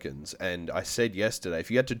Johnny Perkins, and I said yesterday,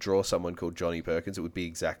 if you had to draw someone called Johnny Perkins, it would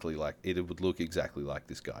look exactly like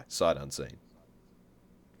this guy, sight unseen.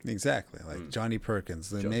 Exactly, like Johnny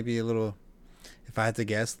Perkins. Maybe a little, if I had to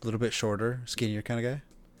guess, a little bit shorter, skinnier kind of guy.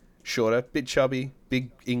 Shorter, bit chubby,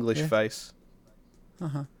 big English face.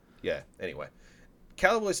 Uh-huh. Yeah, anyway.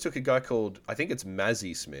 Cowboys took a guy called, I think it's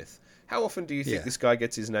Mazzy Smith. How often do you think this guy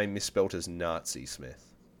gets his name misspelt as Nazi Smith?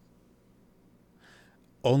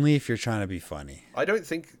 Only if you're trying to be funny. I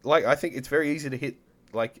think it's very easy to hit,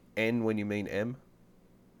 like, N when you mean M.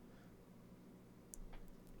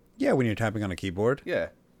 Yeah, when you're typing on a keyboard. Yeah.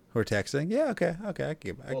 Or texting. Yeah, okay. I can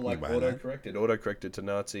get Or like auto-corrected to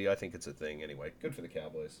Nazi. I think it's a thing. Anyway, good for the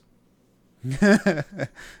Cowboys.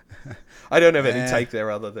 I don't have any take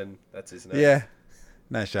there other than that's his name. Yeah.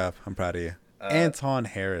 Nice job. I'm proud of you. Anton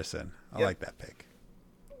Harrison. I yep. like that pick.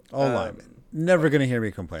 All lineman. Never going to hear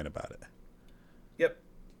me complain about it. Yep.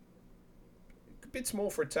 A bit small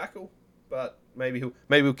for a tackle, but maybe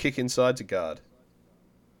he'll kick inside to guard.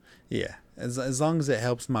 Yeah. As long as it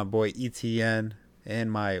helps my boy ETN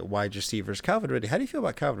and my wide receivers. Calvin Ridley. How do you feel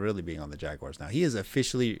about Calvin Ridley being on the Jaguars now? He is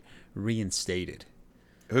officially reinstated.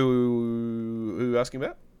 Who are you asking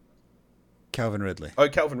about? Calvin Ridley. Oh,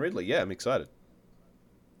 Calvin Ridley. Yeah, I'm excited.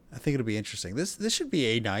 I think it'll be interesting. This should be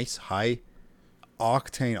a nice high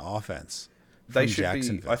octane offense. They from should be.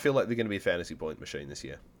 Jacksonville. I feel like they're going to be a fantasy point machine this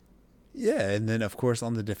year. Yeah, and then of course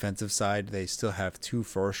on the defensive side, they still have 2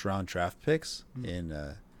 first-round draft picks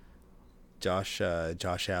in Josh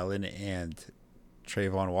Allen and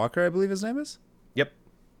Trayvon Walker, I believe his name is. Yep.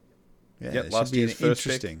 Yeah, Yep, it last should be year's an first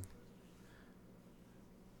pick. interesting.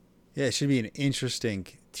 Yeah, it should be an interesting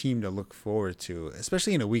team to look forward to,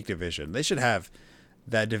 especially in a weak division. They should have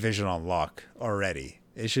that division on lock already.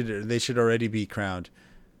 They should already be crowned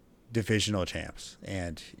divisional champs,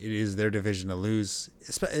 and it is their division to lose.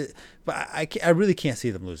 But I really can't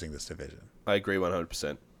see them losing this division. I agree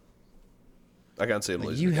 100%. I can't see them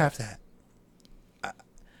losing. You again. have to.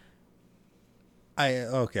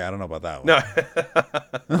 Okay, I don't know about that one. No.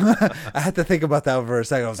 I had to think about that for a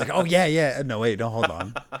second. I was like, oh yeah. No, wait, don't hold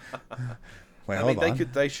on. Wait, I hold mean, on.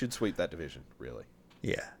 they should sweep that division, really.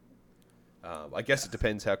 Yeah. I guess it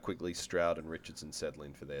depends how quickly Stroud and Richardson settle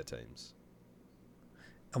in for their teams.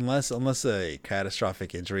 Unless a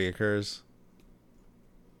catastrophic injury occurs,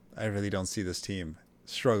 I really don't see this team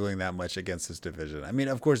struggling that much against this division. I mean,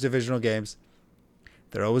 of course, divisional games,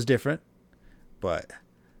 they're always different, but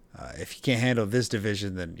if you can't handle this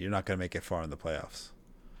division, then you're not going to make it far in the playoffs.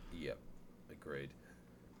 Yep, agreed.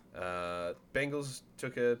 Bengals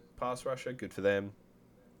took a pass rusher, good for them.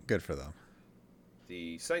 Good for them.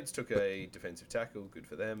 The Saints took a defensive tackle, good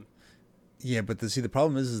for them. Yeah, but the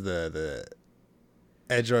problem is the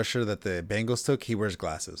edge rusher that the Bengals took, he wears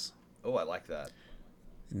glasses. Oh, I like that.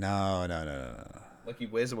 No. Like he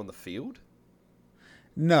wears them on the field?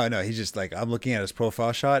 No, he's just like, I'm looking at his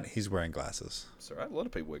profile shot, he's wearing glasses. It's all right. A lot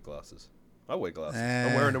of people wear glasses. I wear glasses.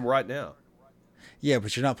 I'm wearing them right now. Yeah,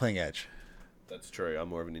 but you're not playing edge. That's true. I'm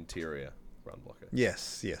more of an interior run blocker.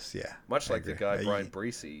 Yes, yeah. Much like the agree. guy, Brian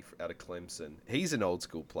Breesy, out of Clemson. He's an old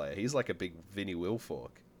school player. He's like a big Vinny Wilfork.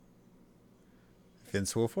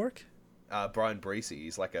 Vince Wilfork? Brian Breesy,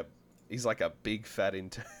 he's like a big fat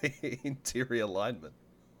interior lineman.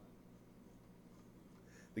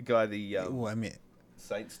 The guy Well, I mean,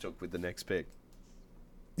 Saints took with the next pick.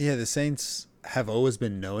 yeah, the Saints have always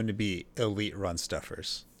been known to be elite run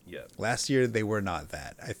stuffers. Yeah. Last year, they were not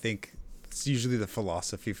that. I think it's usually the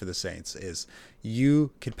philosophy for the Saints is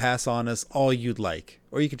you can pass on us all you'd like,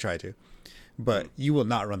 or you can try to, but you will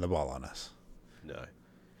not run the ball on us. No,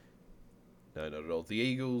 not at all. The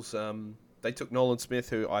Eagles, they took Nolan Smith,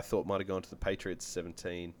 who I thought might have gone to the Patriots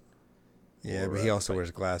 17. Yeah, but he also wears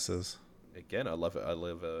glasses. Again, I love it. I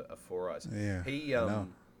love a four eyes. Yeah, He, I know.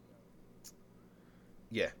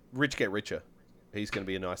 yeah, rich get richer. He's going to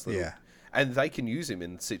be a nice little... Yeah. And they can use him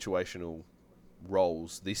in situational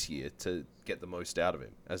roles this year to get the most out of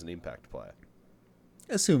him as an impact player.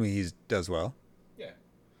 Assuming he does well. Yeah.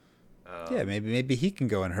 Yeah, maybe he can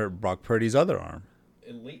go and hurt Brock Purdy's other arm.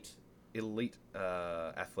 Elite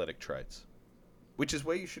athletic traits, which is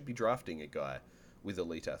where you should be drafting a guy with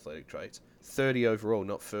elite athletic traits. 30 overall,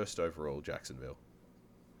 not first overall. Jacksonville.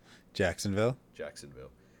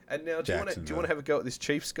 And now, do you want to have a go at this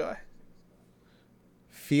Chiefs guy?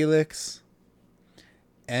 Felix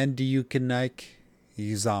and Anudike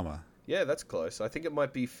Uzama. Yeah, that's close. I think it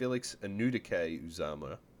might be Felix Anudike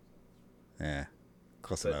Uzama. Yeah,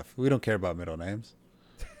 close enough. We don't care about middle names.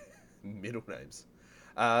 Middle names.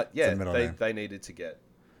 It's a middle name. They needed to get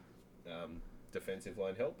defensive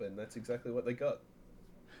line help, and that's exactly what they got.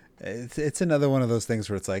 It's another one of those things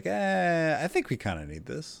where it's like, I think we kind of need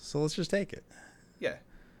this, so let's just take it. Yeah.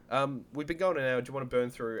 We've been going an hour. Do you want to burn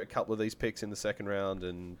through a couple of these picks in the second round,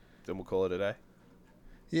 and then we'll call it a day?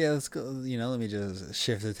 Yeah, let's go. Let me just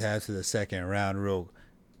shift the tab to the second round real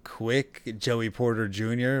quick. Joey Porter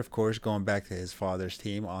Jr., of course, going back to his father's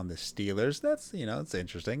team on the Steelers. That's, it's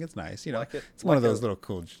interesting. It's nice. Like it. It's one of Like those little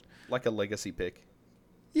cool. Like a legacy pick.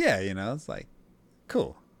 Yeah, it's like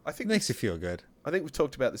cool. I think it makes you feel good. I think we've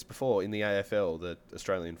talked about this before in the AFL, the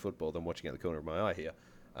Australian football. I'm watching out the corner of my eye here.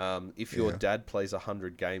 If your dad plays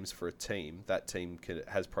 100 games for a team, that team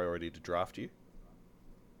has priority to draft you.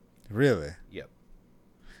 Really? Yep.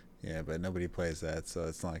 Yeah, but nobody plays that, so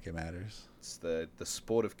it's not like it matters. It's the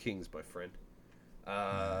sport of kings, my friend.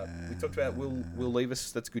 We talked about Will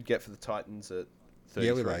Levis. That's a good get for the Titans at 33.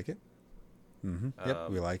 Yeah, we like it. Yep,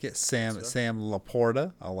 we like it. so- Sam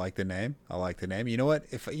Laporta. I like the name. I like the name. You know what?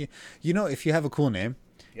 If you have a cool name,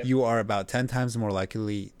 Yep. you are about 10 times more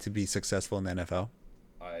likely to be successful in the NFL.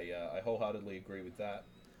 I wholeheartedly agree with that.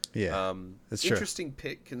 Yeah, that's true. Interesting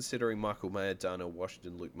pick considering Michael Mayer, Darnell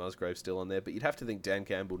Washington, Luke Musgrave still on there, but you'd have to think Dan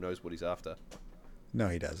Campbell knows what he's after. No,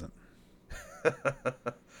 he doesn't.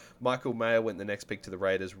 Michael Mayer went the next pick to the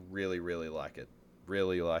Raiders. Really, really like it.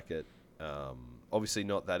 Really like it. Obviously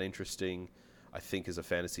not that interesting, I think, as a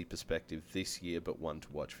fantasy perspective this year, but one to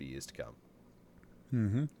watch for years to come.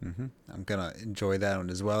 I'm gonna enjoy that one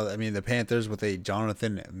as well. I mean, the Panthers with a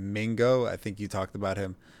Jonathan Mingo. I think you talked about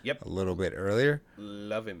him Yep. a little bit earlier.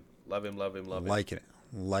 Love him. Love him, love him, love him. Liking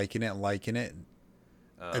it.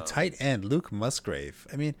 A tight end, Luke Musgrave.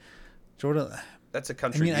 I mean, Jordan. That's a I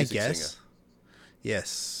country mean, I music guess. singer.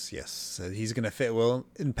 Yes. So he's gonna fit well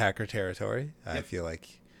in Packer territory. I Yep. feel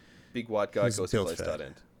like. Big white guy He's goes built to play for that. tight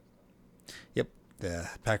end. Yep, the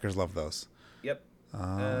Packers love those. Yep.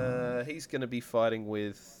 He's going to be fighting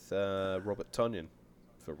with Robert Tonyan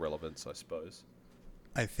for relevance, I suppose.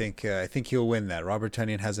 I think he'll win that. Robert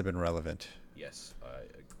Tonyan hasn't been relevant, Yes, I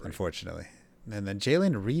agree. unfortunately. And then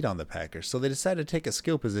Jalen Reed on the Packers. So they decided to take a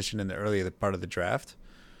skill position in the early part of the draft.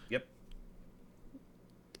 Yep.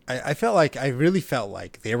 I really felt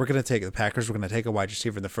like the Packers were going to take a wide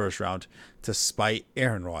receiver in the first round to spite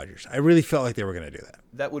Aaron Rodgers. I really felt like they were going to do that.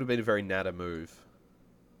 That would have been a very nada move.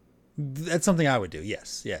 That's something I would do.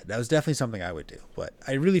 Yes. Yeah, that was definitely something I would do. But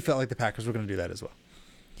I really felt like the Packers were going to do that as well.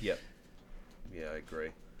 Yep. Yeah, I agree.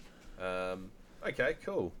 Okay,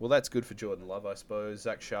 cool. Well, that's good for Jordan Love, I suppose.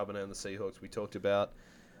 Zach Charbonnet and the Seahawks we talked about.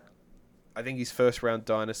 I think his first round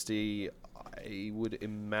dynasty, I would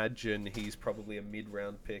imagine he's probably a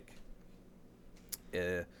mid-round pick.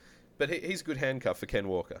 Yeah. But he's a good handcuff for Ken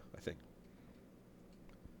Walker, I think.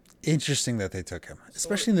 Interesting that they took him,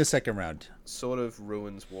 especially in the second round. Sort of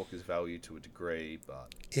ruins Walker's value to a degree,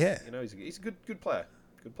 but Yeah. you know, he's a good player.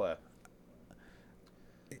 Good player.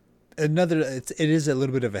 It is a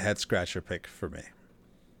little bit of a head scratcher pick for me.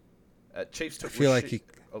 Chiefs took. I feel like he-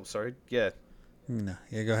 Oh, sorry. Yeah. No,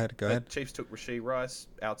 yeah, go ahead. Chiefs took Rashee Rice,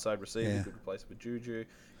 outside receiver, Yeah. good replacement for Juju.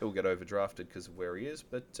 He'll get overdrafted because of where he is,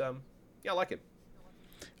 but yeah, I like him.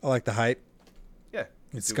 I like the height. Yeah.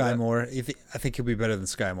 It's do Sky that. Moore. I think he'll be better than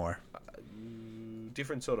Sky Moore.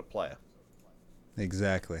 Different sort of player.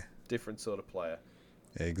 Exactly. Different sort of player.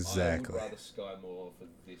 Exactly. I would rather Sky Moore for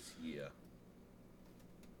this year.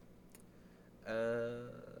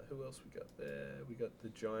 Who else we got there? We got the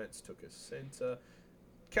Giants took a center.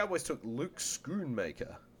 Cowboys took Luke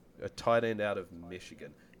Schoonmaker, a tight end out of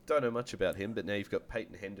Michigan. Don't know much about him, but now you've got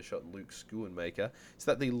Peyton Hendershot and Luke Schoonmaker. Is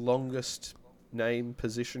that the longest name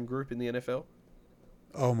position group in the NFL?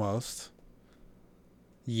 Almost.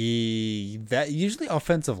 That usually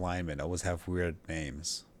offensive linemen always have weird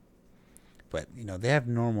names, but they have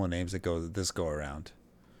normal names that go around.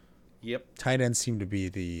 Yep. Tight ends seem to be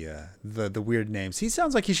the weird names. He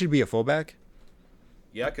sounds like he should be a fullback.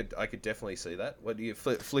 Yeah, I could definitely see that. What do you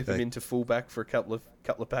flip him Like- into fullback for a couple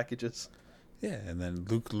of packages? Yeah, and then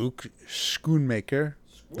Luke Schoonmaker,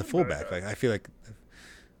 the fullback. Like I feel like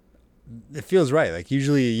it feels right. Like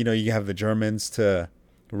usually, you have the Germans to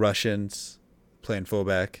Russians playing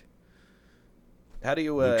fullback. How do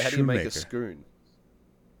you Luke make a Schoonmaker. schoon?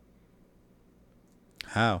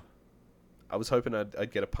 How? I was hoping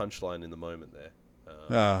I'd get a punchline in the moment there.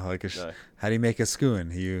 No. How do you make a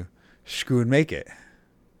schoon? You schoon make it.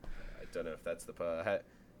 I don't know if that's the part.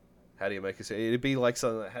 How do you make a schoon? It'd be like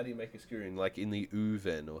something like, how do you make a schoon? Like in the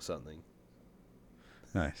Uven or something.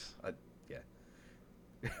 Nice. Yeah.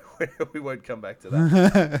 We won't come back to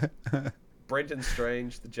that. Brenton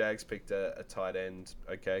Strange, the Jags picked a tight end.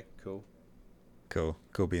 Okay, cool.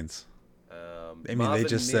 Cool beans. I mean, Marvin they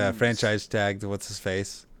just Mims. franchise tagged what's his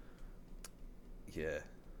face. Yeah,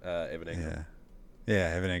 Evan Engram.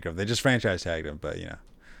 Yeah, Evan Engram. They just franchise tagged him, but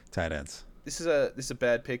tight ends. This is a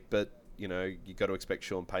bad pick, but you got to expect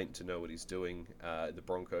Sean Payton to know what he's doing. The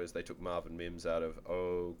Broncos, they took Marvin Mims out of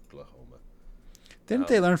Oklahoma. Didn't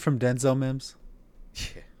they learn from Denzel Mims?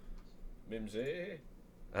 Yeah, Mimsy.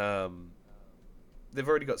 They've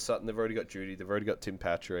already got Sutton. They've already got Judy. They've already got Tim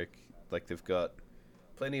Patrick. Like they've got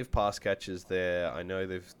plenty of pass catchers there. I know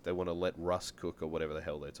they want to let Russ cook or whatever the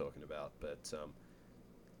hell they're talking about, but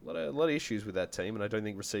a lot of issues with that team, and I don't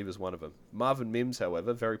think receiver's one of them. Marvin Mims,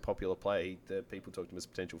 however, very popular player. People talked to him as a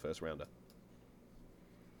potential first rounder.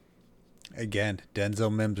 Again,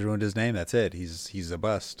 Denzel Mims ruined his name. That's it. He's a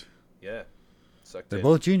bust. Yeah, sucked They're in.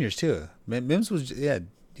 both juniors too.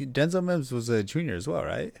 Denzel Mims was a junior as well,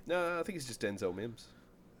 right? No, I think it's just Denzel Mims.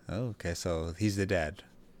 Oh, okay, so he's the dad.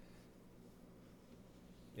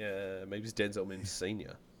 Yeah, maybe it's Denzel Mims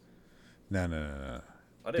Senior. No.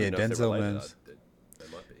 I don't Yeah, even know if they're Denzel related. Mims. They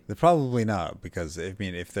might be. They're probably not because I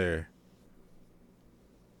mean, if they're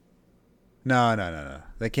no,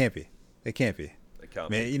 they can't be. They can't be. They can't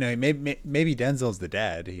May- be. You know, maybe Denzel's the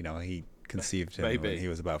dad. You know, he conceived him Maybe. when he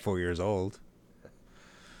was about 4 years old.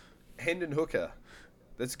 Hendon Hooker.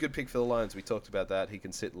 That's a good pick for the Lions. We talked about that. He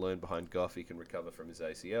can sit and learn behind Goff. He can recover from his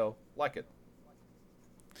ACL. Like it.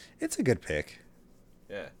 It's a good pick.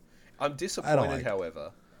 Yeah. I'm disappointed, like it.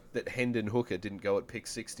 however, that Hendon Hooker didn't go at pick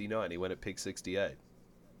 69. He went at pick 68.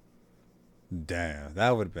 Damn,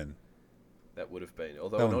 that would have been That would have been.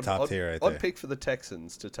 Although That an one top tier right odd there. pick for the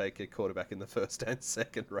Texans to take a quarterback in the first and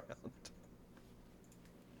second round.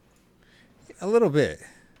 a little bit.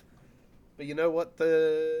 But you know what?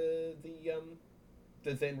 The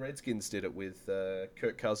then Redskins did it with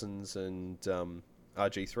Kirk Cousins and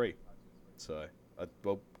RG3. So,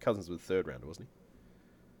 Cousins was third rounder, wasn't he?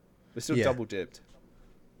 They still Yeah. double dipped.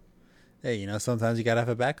 Hey, you know, sometimes you gotta have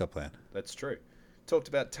a backup plan. That's true. Talked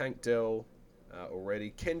about Tank Dell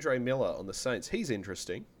already. Kendre Miller on the Saints. He's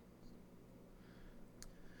interesting.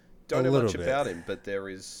 Don't A know much little bit. about him, but there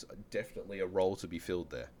is definitely a role to be filled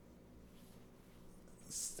there.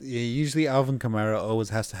 Yeah, usually Alvin Kamara always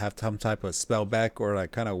has to have some type of spell back or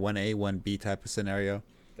like kind of 1A, 1B type of scenario.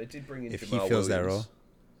 They did bring in If he Jamal fills that Williams. role.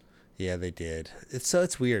 Yeah, they did.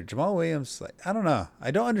 It's weird. Jamal Williams, like, I don't know. I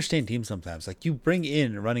don't understand teams sometimes. Like, you bring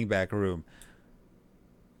in a running back room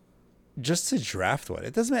just to draft one.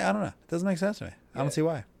 It doesn't make, I don't know. It doesn't make sense to me. I Yeah. don't see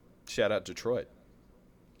why. Shout out Detroit.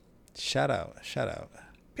 Shout out.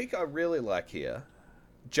 Pick I really like here,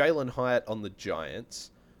 Jalen Hyatt on the Giants.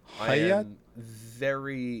 I Hyatt? am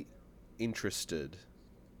very interested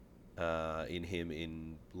in him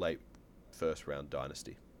in late first round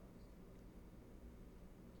dynasty.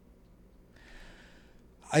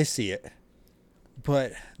 I see it.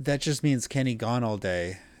 But that just means Kenny gone all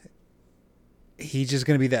day. He's just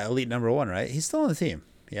going to be that elite number one, right? He's still on the team.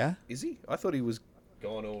 Yeah? Is he? I thought he was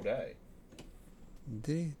gone all day.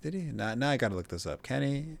 Did he? Now I got to look this up.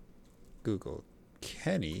 Kenny, Google.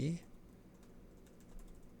 Kenny.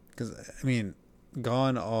 Because, I mean,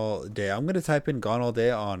 gone all day. I'm going to type in gone all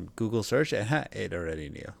day on Google search, and it already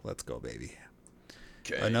knew. Let's go, baby.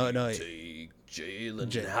 No.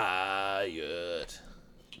 Jalen Hyatt.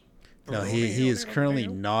 No, he is currently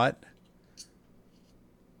not.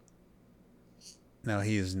 No,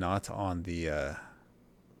 he is not on the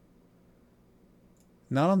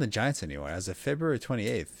not on the Giants anymore. As of February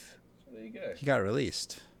 28th, There you go. he got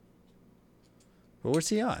released. But what's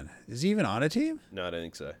he on? Is he even on a team? No, I don't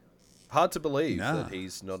think so. Hard to believe Nah. that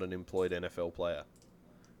he's not an employed NFL player.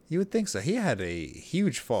 You would think so. He had a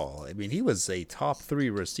huge fall. I mean, he was a top 3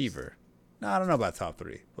 receiver. No, I don't know about top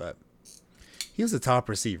 3, but he was a top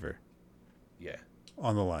receiver Yeah.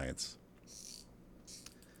 on the Lions.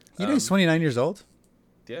 You know he's 29 years old?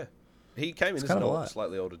 Yeah. He came in It's as kind an of a old, lot.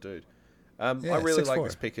 slightly older dude. Yeah, I really like 6'4".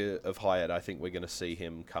 this pick of Hyatt. I think we're going to see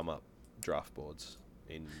him come up draft boards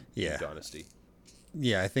in Dynasty.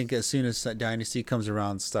 Yeah, I think as soon as Dynasty comes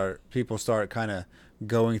around, people start kind of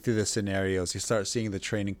going through the scenarios. You start seeing the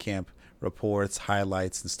training camp reports,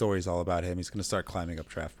 highlights, and stories all about him. He's going to start climbing up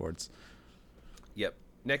draft boards. Yep.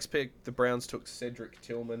 Next pick, the Browns took Cedric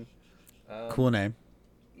Tillman. Cool name.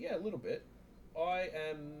 Yeah, a little bit.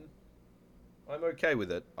 I'm okay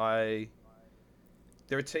with it.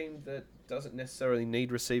 They're a team that doesn't necessarily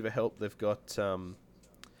need receiver help. They've got Amari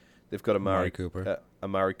Cooper.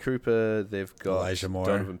 Amari Cooper. They've got Elijah Moore.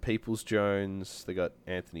 Donovan Peoples-Jones. They got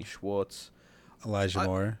Anthony Schwartz. Elijah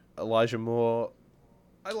Moore. Elijah Moore.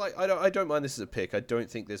 I don't mind this as a pick. I don't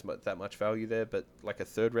think there's that much value there, but like a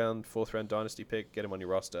third round, fourth round dynasty pick, get him on your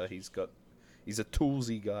roster. He's a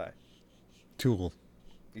toolsy guy. Tool.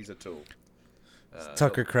 He's a tool.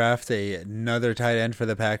 Tucker Kraft, another tight end for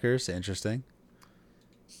the Packers. Interesting.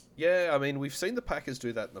 Yeah, I mean, we've seen the Packers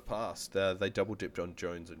do that in the past. They double dipped on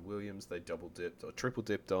Jones and Williams. They double dipped or triple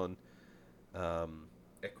dipped on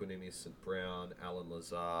Equinemius St. Brown, Alan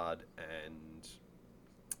Lazard, and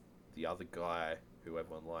the other guy who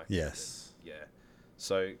everyone liked. Yes. Yeah.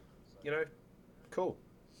 So, cool.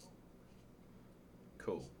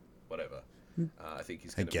 Whatever. I think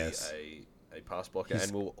he's going to guess. be a pass blocker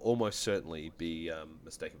and will almost certainly be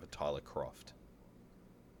mistaken for Tyler Croft.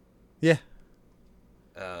 Yeah.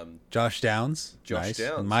 Um, Josh Downs. Josh nice.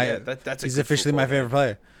 Downs. That's a he's good officially my football favorite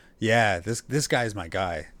player. Yeah, this guy's my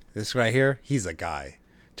guy. This right here, he's a guy.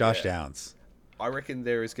 Josh Yeah. Downs. I reckon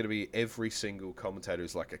there is going to be every single commentator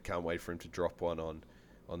who's like, I can't wait for him to drop one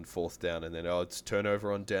on fourth down, and then it's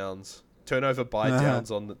turnover on downs, turnover by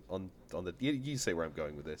downs on the. You see where I'm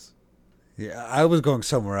going with this? Yeah, I was going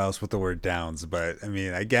somewhere else with the word downs, but I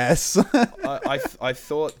mean, I guess. I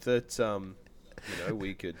thought that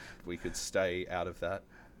we could stay out of that.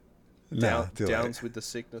 No, too late. Downs with the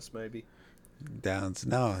sickness, maybe. Downs.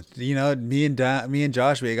 No, me and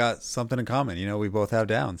Josh, we got something in common. We both have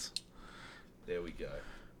downs. There we go.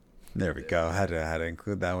 There we go. Had to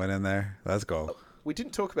include that one in there. Let's go. We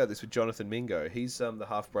didn't talk about this with Jonathan Mingo. He's the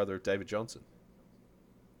half brother of David Johnson.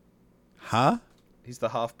 Huh? He's the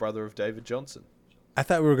half brother of David Johnson. I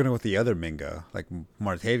thought we were going to go with the other Mingo, like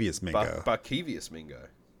Martavius Mingo. Barkevius Mingo.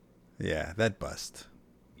 Yeah, that bust.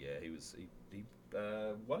 Yeah, he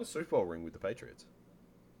won a Super Bowl ring with the Patriots.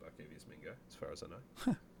 Barkevius Mingo, as far as I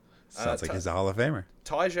know. Sounds like he's a Hall of Famer.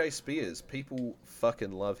 Tyjae Spears, people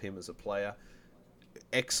fucking love him as a player.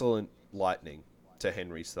 Excellent lightning to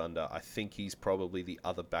Henry's Thunder. I think he's probably the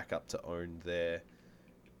other backup to own there.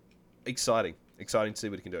 Exciting to see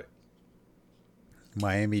what he can do.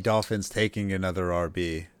 Miami Dolphins taking another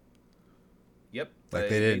RB. Yep. Like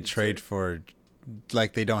they didn't trade for,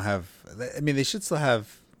 like they don't have. I mean, they should still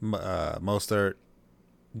have Mostert,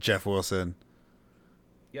 Jeff Wilson.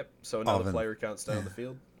 Yep. So another Alvin. player who can't stay on the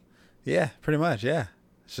field. Yeah, pretty much. Yeah,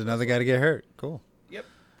 just another guy to get hurt. Cool. Yep.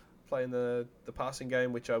 Playing the passing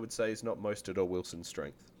game, which I would say is not Mostert or Wilson's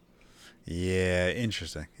strength. Yeah,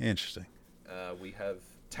 interesting. We have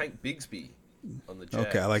Tank Bigsby on the Jags.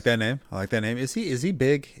 Okay, I like that name. Is he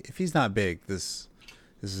big? If he's not big, this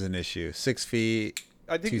is an issue. 6 feet.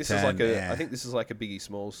 I think this is 210, I think this is like a Biggie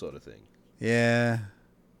Smalls sort of thing. Yeah.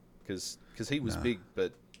 Because he was big,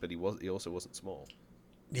 but he also wasn't small.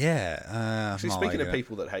 Yeah. Actually, speaking of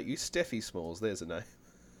people that hate you, Steffi Smalls. There's a name.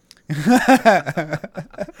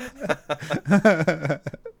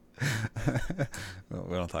 Well,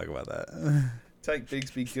 we don't talk about that. Take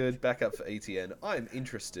Bigsby good, back up for ETN. I'm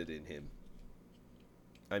interested in him.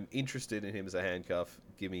 I'm interested in him as a handcuff.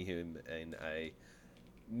 Give me him in a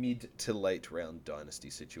mid to late round dynasty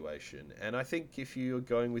situation. And I think if you're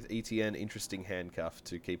going with ETN, interesting handcuff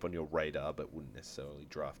to keep on your radar, but wouldn't necessarily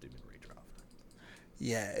draft him in redraft.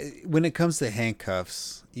 Yeah, when it comes to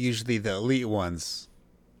handcuffs, usually the elite ones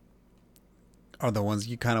are the ones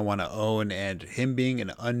you kind of want to own, and him being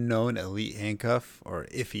an unknown elite handcuff, or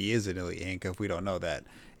if he is an elite handcuff, we don't know that.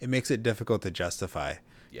 It makes it difficult to justify.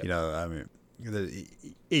 Yep. I mean,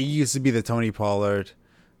 it used to be the Tony Pollard,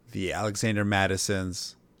 the Alexander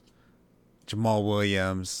Madisons, Jamal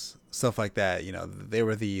Williams, stuff like that. They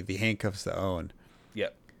were the handcuffs to own.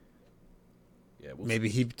 Yep. Yeah, Maybe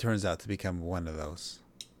he turns out to become one of those.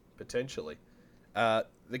 Potentially. The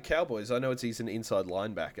Cowboys, I know he's an inside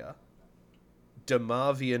linebacker.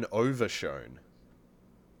 DeMarvion Overshone.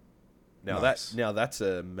 Nice. That's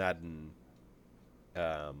a Madden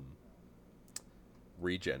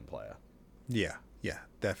regen player. Yeah,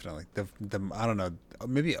 definitely. The I don't know,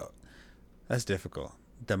 maybe that's difficult.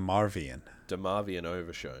 DeMarvion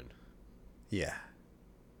Overshone. Yeah,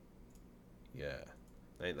 Yeah.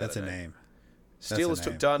 Ain't that that's a name. Steelers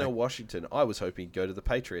took Darnell Washington. I was hoping he'd go to the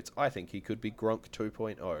Patriots. I think he could be Gronk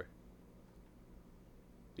 2.0. Are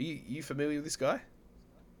you familiar with this guy?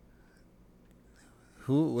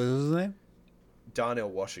 What was his name? Darnell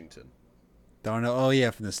Washington. Darnell. Oh yeah,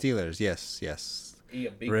 from the Steelers. Yes. He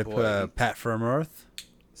a big Rip boy. Pat Freiermuth.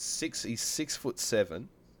 He's 6'7".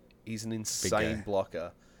 He's an insane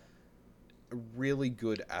blocker. A really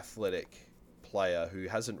good athletic player who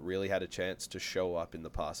hasn't really had a chance to show up in the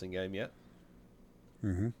passing game yet.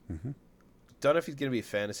 Don't know if he's going to be a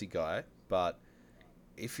fantasy guy, but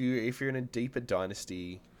if you're in a deeper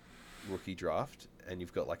dynasty rookie draft and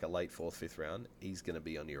you've got like a late 4th, 5th round, he's going to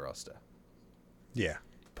be on your roster. Yeah.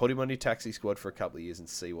 Put him on your taxi squad for a couple of years and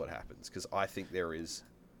see what happens, because I think there is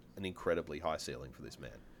an incredibly high ceiling for this man.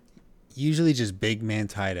 Usually just big man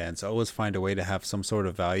tight ends always find a way to have some sort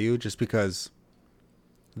of value just because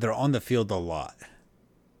they're on the field a lot.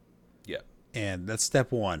 Yeah. And that's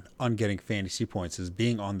step one on getting fantasy points, is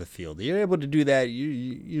being on the field. You're able to do that,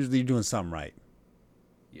 you're doing something right.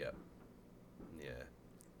 Yeah.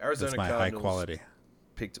 Arizona That's my Cardinals high quality.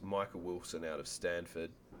 picked Michael Wilson out of Stanford.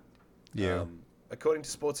 Yeah. According to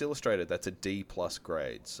Sports Illustrated, that's a D+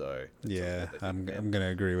 grade. So Yeah, I'm gonna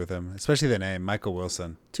agree with him, especially the name Michael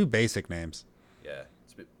Wilson. 2 basic names. Yeah,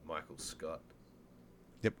 it's a bit Michael Scott.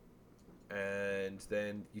 Yep. And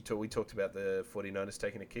then we talked about the 49ers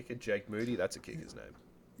taking a kicker, Jake Moody. That's a kicker's name.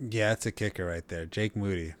 Yeah, it's a kicker right there, Jake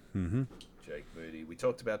Moody. Mm-hmm. Jake Moody. We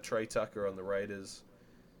talked about Trey Tucker on the Raiders.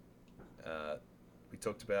 We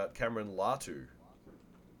talked about Cameron Latu.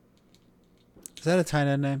 Is that a tight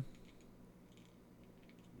end name?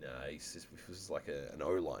 No, he's just, he was like an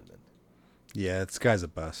O lineman. Yeah, this guy's a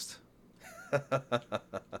bust.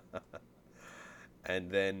 And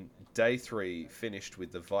then day 3 finished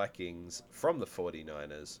with the Vikings from the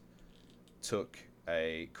 49ers took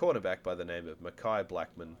a cornerback by the name of Mekhi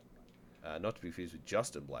Blackman, not to be confused with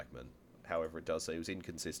Justin Blackman. However, it does say he was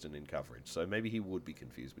inconsistent in coverage, so maybe he would be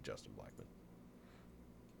confused with Justin Blackman.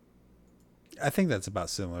 I think that's about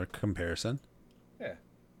similar comparison. Yeah.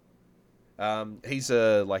 He's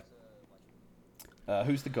who's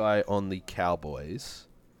the guy on the Cowboys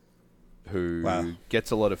who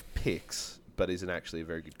gets a lot of picks but isn't actually a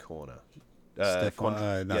very good corner?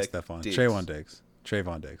 Stephon. Diggs. Trayvon Diggs.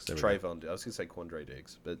 Trayvon Diggs. There we go. Trayvon. I was going to say Quandre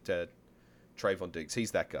Diggs, but Trayvon Diggs.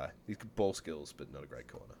 He's that guy. He's got ball skills, but not a great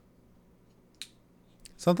corner.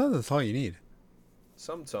 Sometimes that's all you need.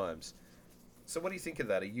 Sometimes. So what do you think of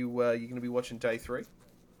that? Are you going to be watching day 3?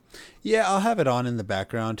 Yeah, I'll have it on in the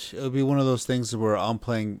background. It'll be one of those things where I'm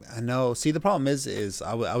playing. I know. See, the problem is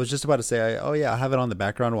I was just about to say, I'll have it on the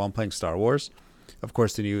background while I'm playing Star Wars. Of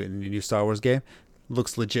course, the new Star Wars game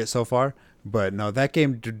looks legit so far. But no, that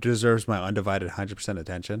game deserves my undivided 100%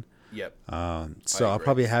 attention. Yep. So I'll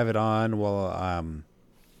probably have it on while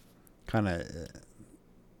kind of.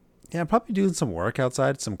 I'm probably doing some work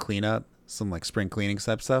outside, some cleanup, some like spring cleaning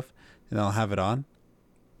type stuff, and I'll have it on.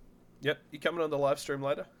 Yep. You coming on the live stream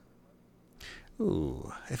later?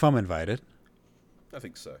 Ooh, if I'm invited. I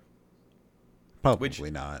think so. Probably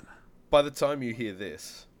not. By the time you hear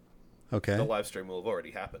this, Okay. the live stream will have already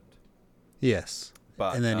happened. Yes.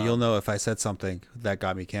 But, and then you'll know if I said something that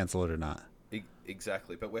got me canceled or not.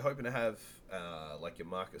 Exactly. But we're hoping to have like your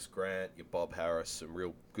Marcus Grant, your Bob Harris, some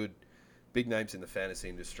real good big names in the fantasy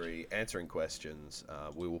industry answering questions.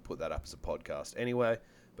 We will put that up as a podcast anyway.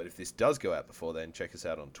 But if this does go out before then, check us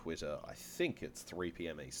out on Twitter. I think it's 3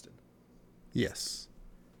 p.m. Eastern. Yes.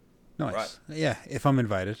 Nice. Right. Yeah, if I'm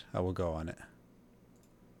invited, I will go on it.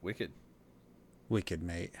 Wicked. Wicked,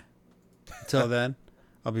 mate. Until then,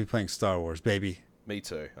 I'll be playing Star Wars, baby. Me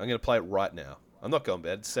too. I'm going to play it right now. I'm not going to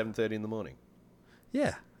bed. It's 7:30 in the morning.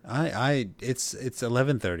 Yeah. It's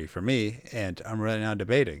 11:30 for me, and I'm right now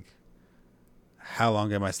debating how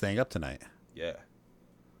long am I staying up tonight? Yeah.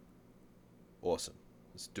 Awesome.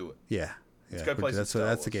 Let's do it. Yeah. Let's go play some Star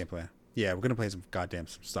That's the Wars. game plan. Yeah, we're gonna play some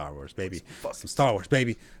Star Wars, baby. Some Some Star Wars,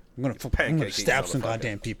 baby. I'm gonna pancake stab eating some motherfucker.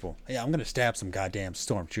 goddamn people. Yeah, I'm gonna stab some goddamn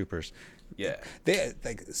stormtroopers. Yeah. They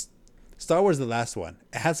like Star Wars, the last one.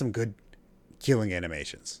 It had some good killing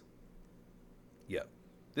animations. Yeah.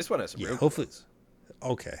 This one has some Yeah, real hopefully. ones.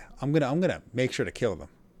 Okay, I'm gonna make sure to kill them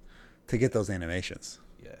to get those animations.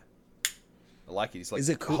 Yeah. I like it. He's like Is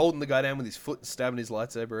it cool? holding the guy down with his foot and stabbing his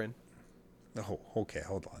lightsaber in. Oh, okay,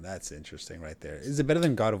 hold on. That's interesting right there. Is it better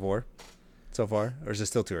than God of War so far, or is it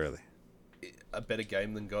still too early? A better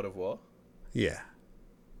game than God of War. Yeah.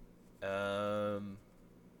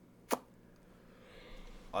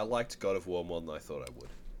 I liked God of War more than I thought I would.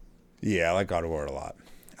 Yeah, I like God of War a lot.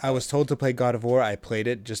 I was told to play God of War. I played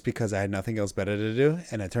it just because I had nothing else better to do,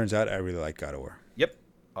 and it turns out I really like God of War. Yep.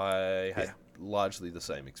 I had largely the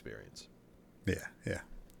same experience. Yeah.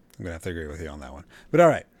 I'm gonna have to agree with you on that one. But all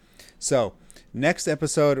right. So next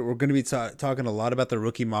episode, we're gonna be talking a lot about the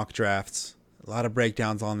rookie mock drafts, a lot of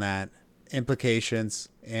breakdowns on that, implications,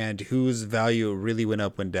 and whose value really went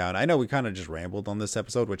up, went down. I know we kind of just rambled on this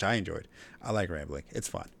episode, which I enjoyed. I like rambling. It's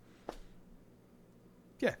fun.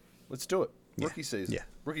 Yeah. Let's do it. Rookie season. Yeah.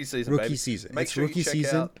 Rookie season, Rookie baby. season. Make It's sure rookie you check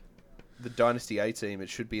season. out the Dynasty A team. It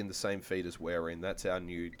should be in the same feed as we're in. That's our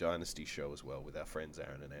new Dynasty show as well with our friends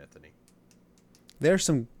Aaron and Anthony. There's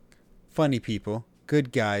some funny people,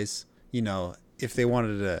 good guys. You know, if they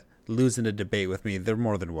wanted to lose in a debate with me, they're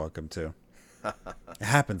more than welcome to. It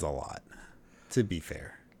happens a lot, to be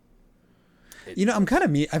fair. You know, I'm kind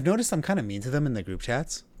of mean. I've noticed I'm kind of mean to them in the group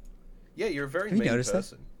chats. Yeah, you're a very Have you mean noticed that?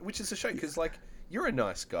 person. Which is a shame because, like, you're a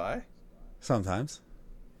nice guy. Sometimes.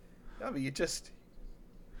 No, but you're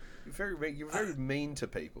very mean to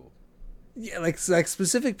people. Yeah, like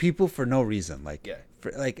specific people for no reason. Like, Yeah.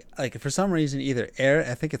 for some reason, either Aaron,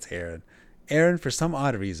 I think it's Aaron. Aaron, for some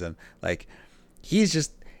odd reason, like, he's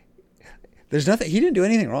just, there's nothing, he didn't do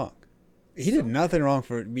anything wrong. He did nothing wrong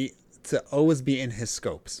for me to always be in his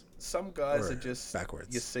scopes. Some guys Or are just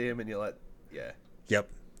backwards. You see him and you're like, yeah, Yep.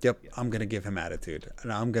 I'm going to give him attitude.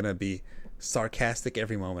 And I'm going to be sarcastic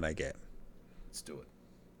every moment I get. let's do it.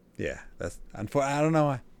 Yeah. I don't know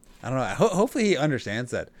why. I don't know. Hopefully he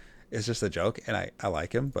understands that it's just a joke and I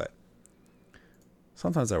like him, but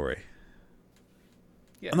sometimes I worry.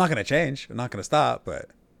 Yeah. I'm not going to change. I'm not going to stop, but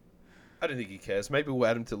I don't think he cares. Maybe we'll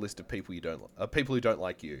add him to the list of people you don't people who don't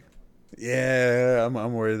like you. yeah,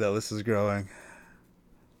 I'm worried that this is growing.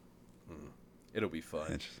 It'll be fun.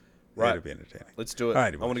 It's- Right. It'll be entertaining. Let's do it. All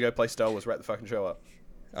right, I want to go play Star Wars. Wrap the fucking show up.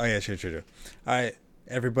 Oh, yeah, sure. All right.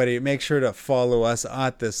 Everybody, make sure to follow us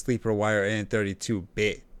at the Sleeper Wire and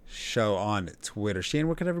 32-Bit Show on Twitter. Shane,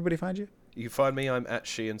 where can everybody find you? You can find me. I'm at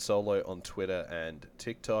Sheehan Solo on Twitter and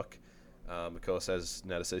TikTok. Of course, as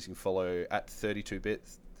Nada says, you can follow at 32bit,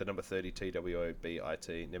 the number 30,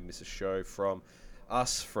 TWOBIT. Never miss a show from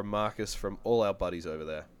us, from Marcus, from all our buddies over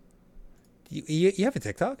there. You have a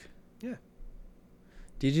TikTok? Yeah.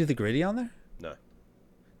 Do you do the gritty on there? No.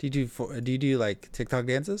 Do you do like TikTok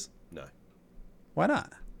dances? No. Why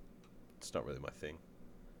not? It's not really my thing.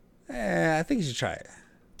 I think you should try it.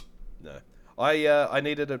 No. I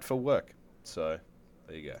needed it for work, so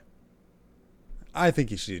there you go. I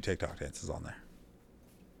think you should do TikTok dances on there.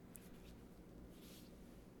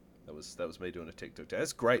 That was me doing a TikTok dance.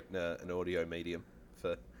 It's great in an audio medium.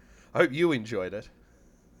 I hope you enjoyed it.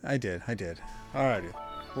 I did. Alrighty.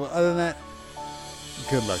 Well, other than that,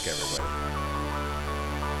 good luck, everybody.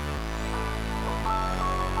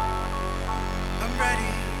 I'm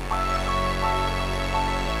ready.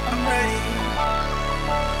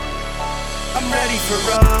 I'm ready for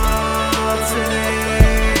all today.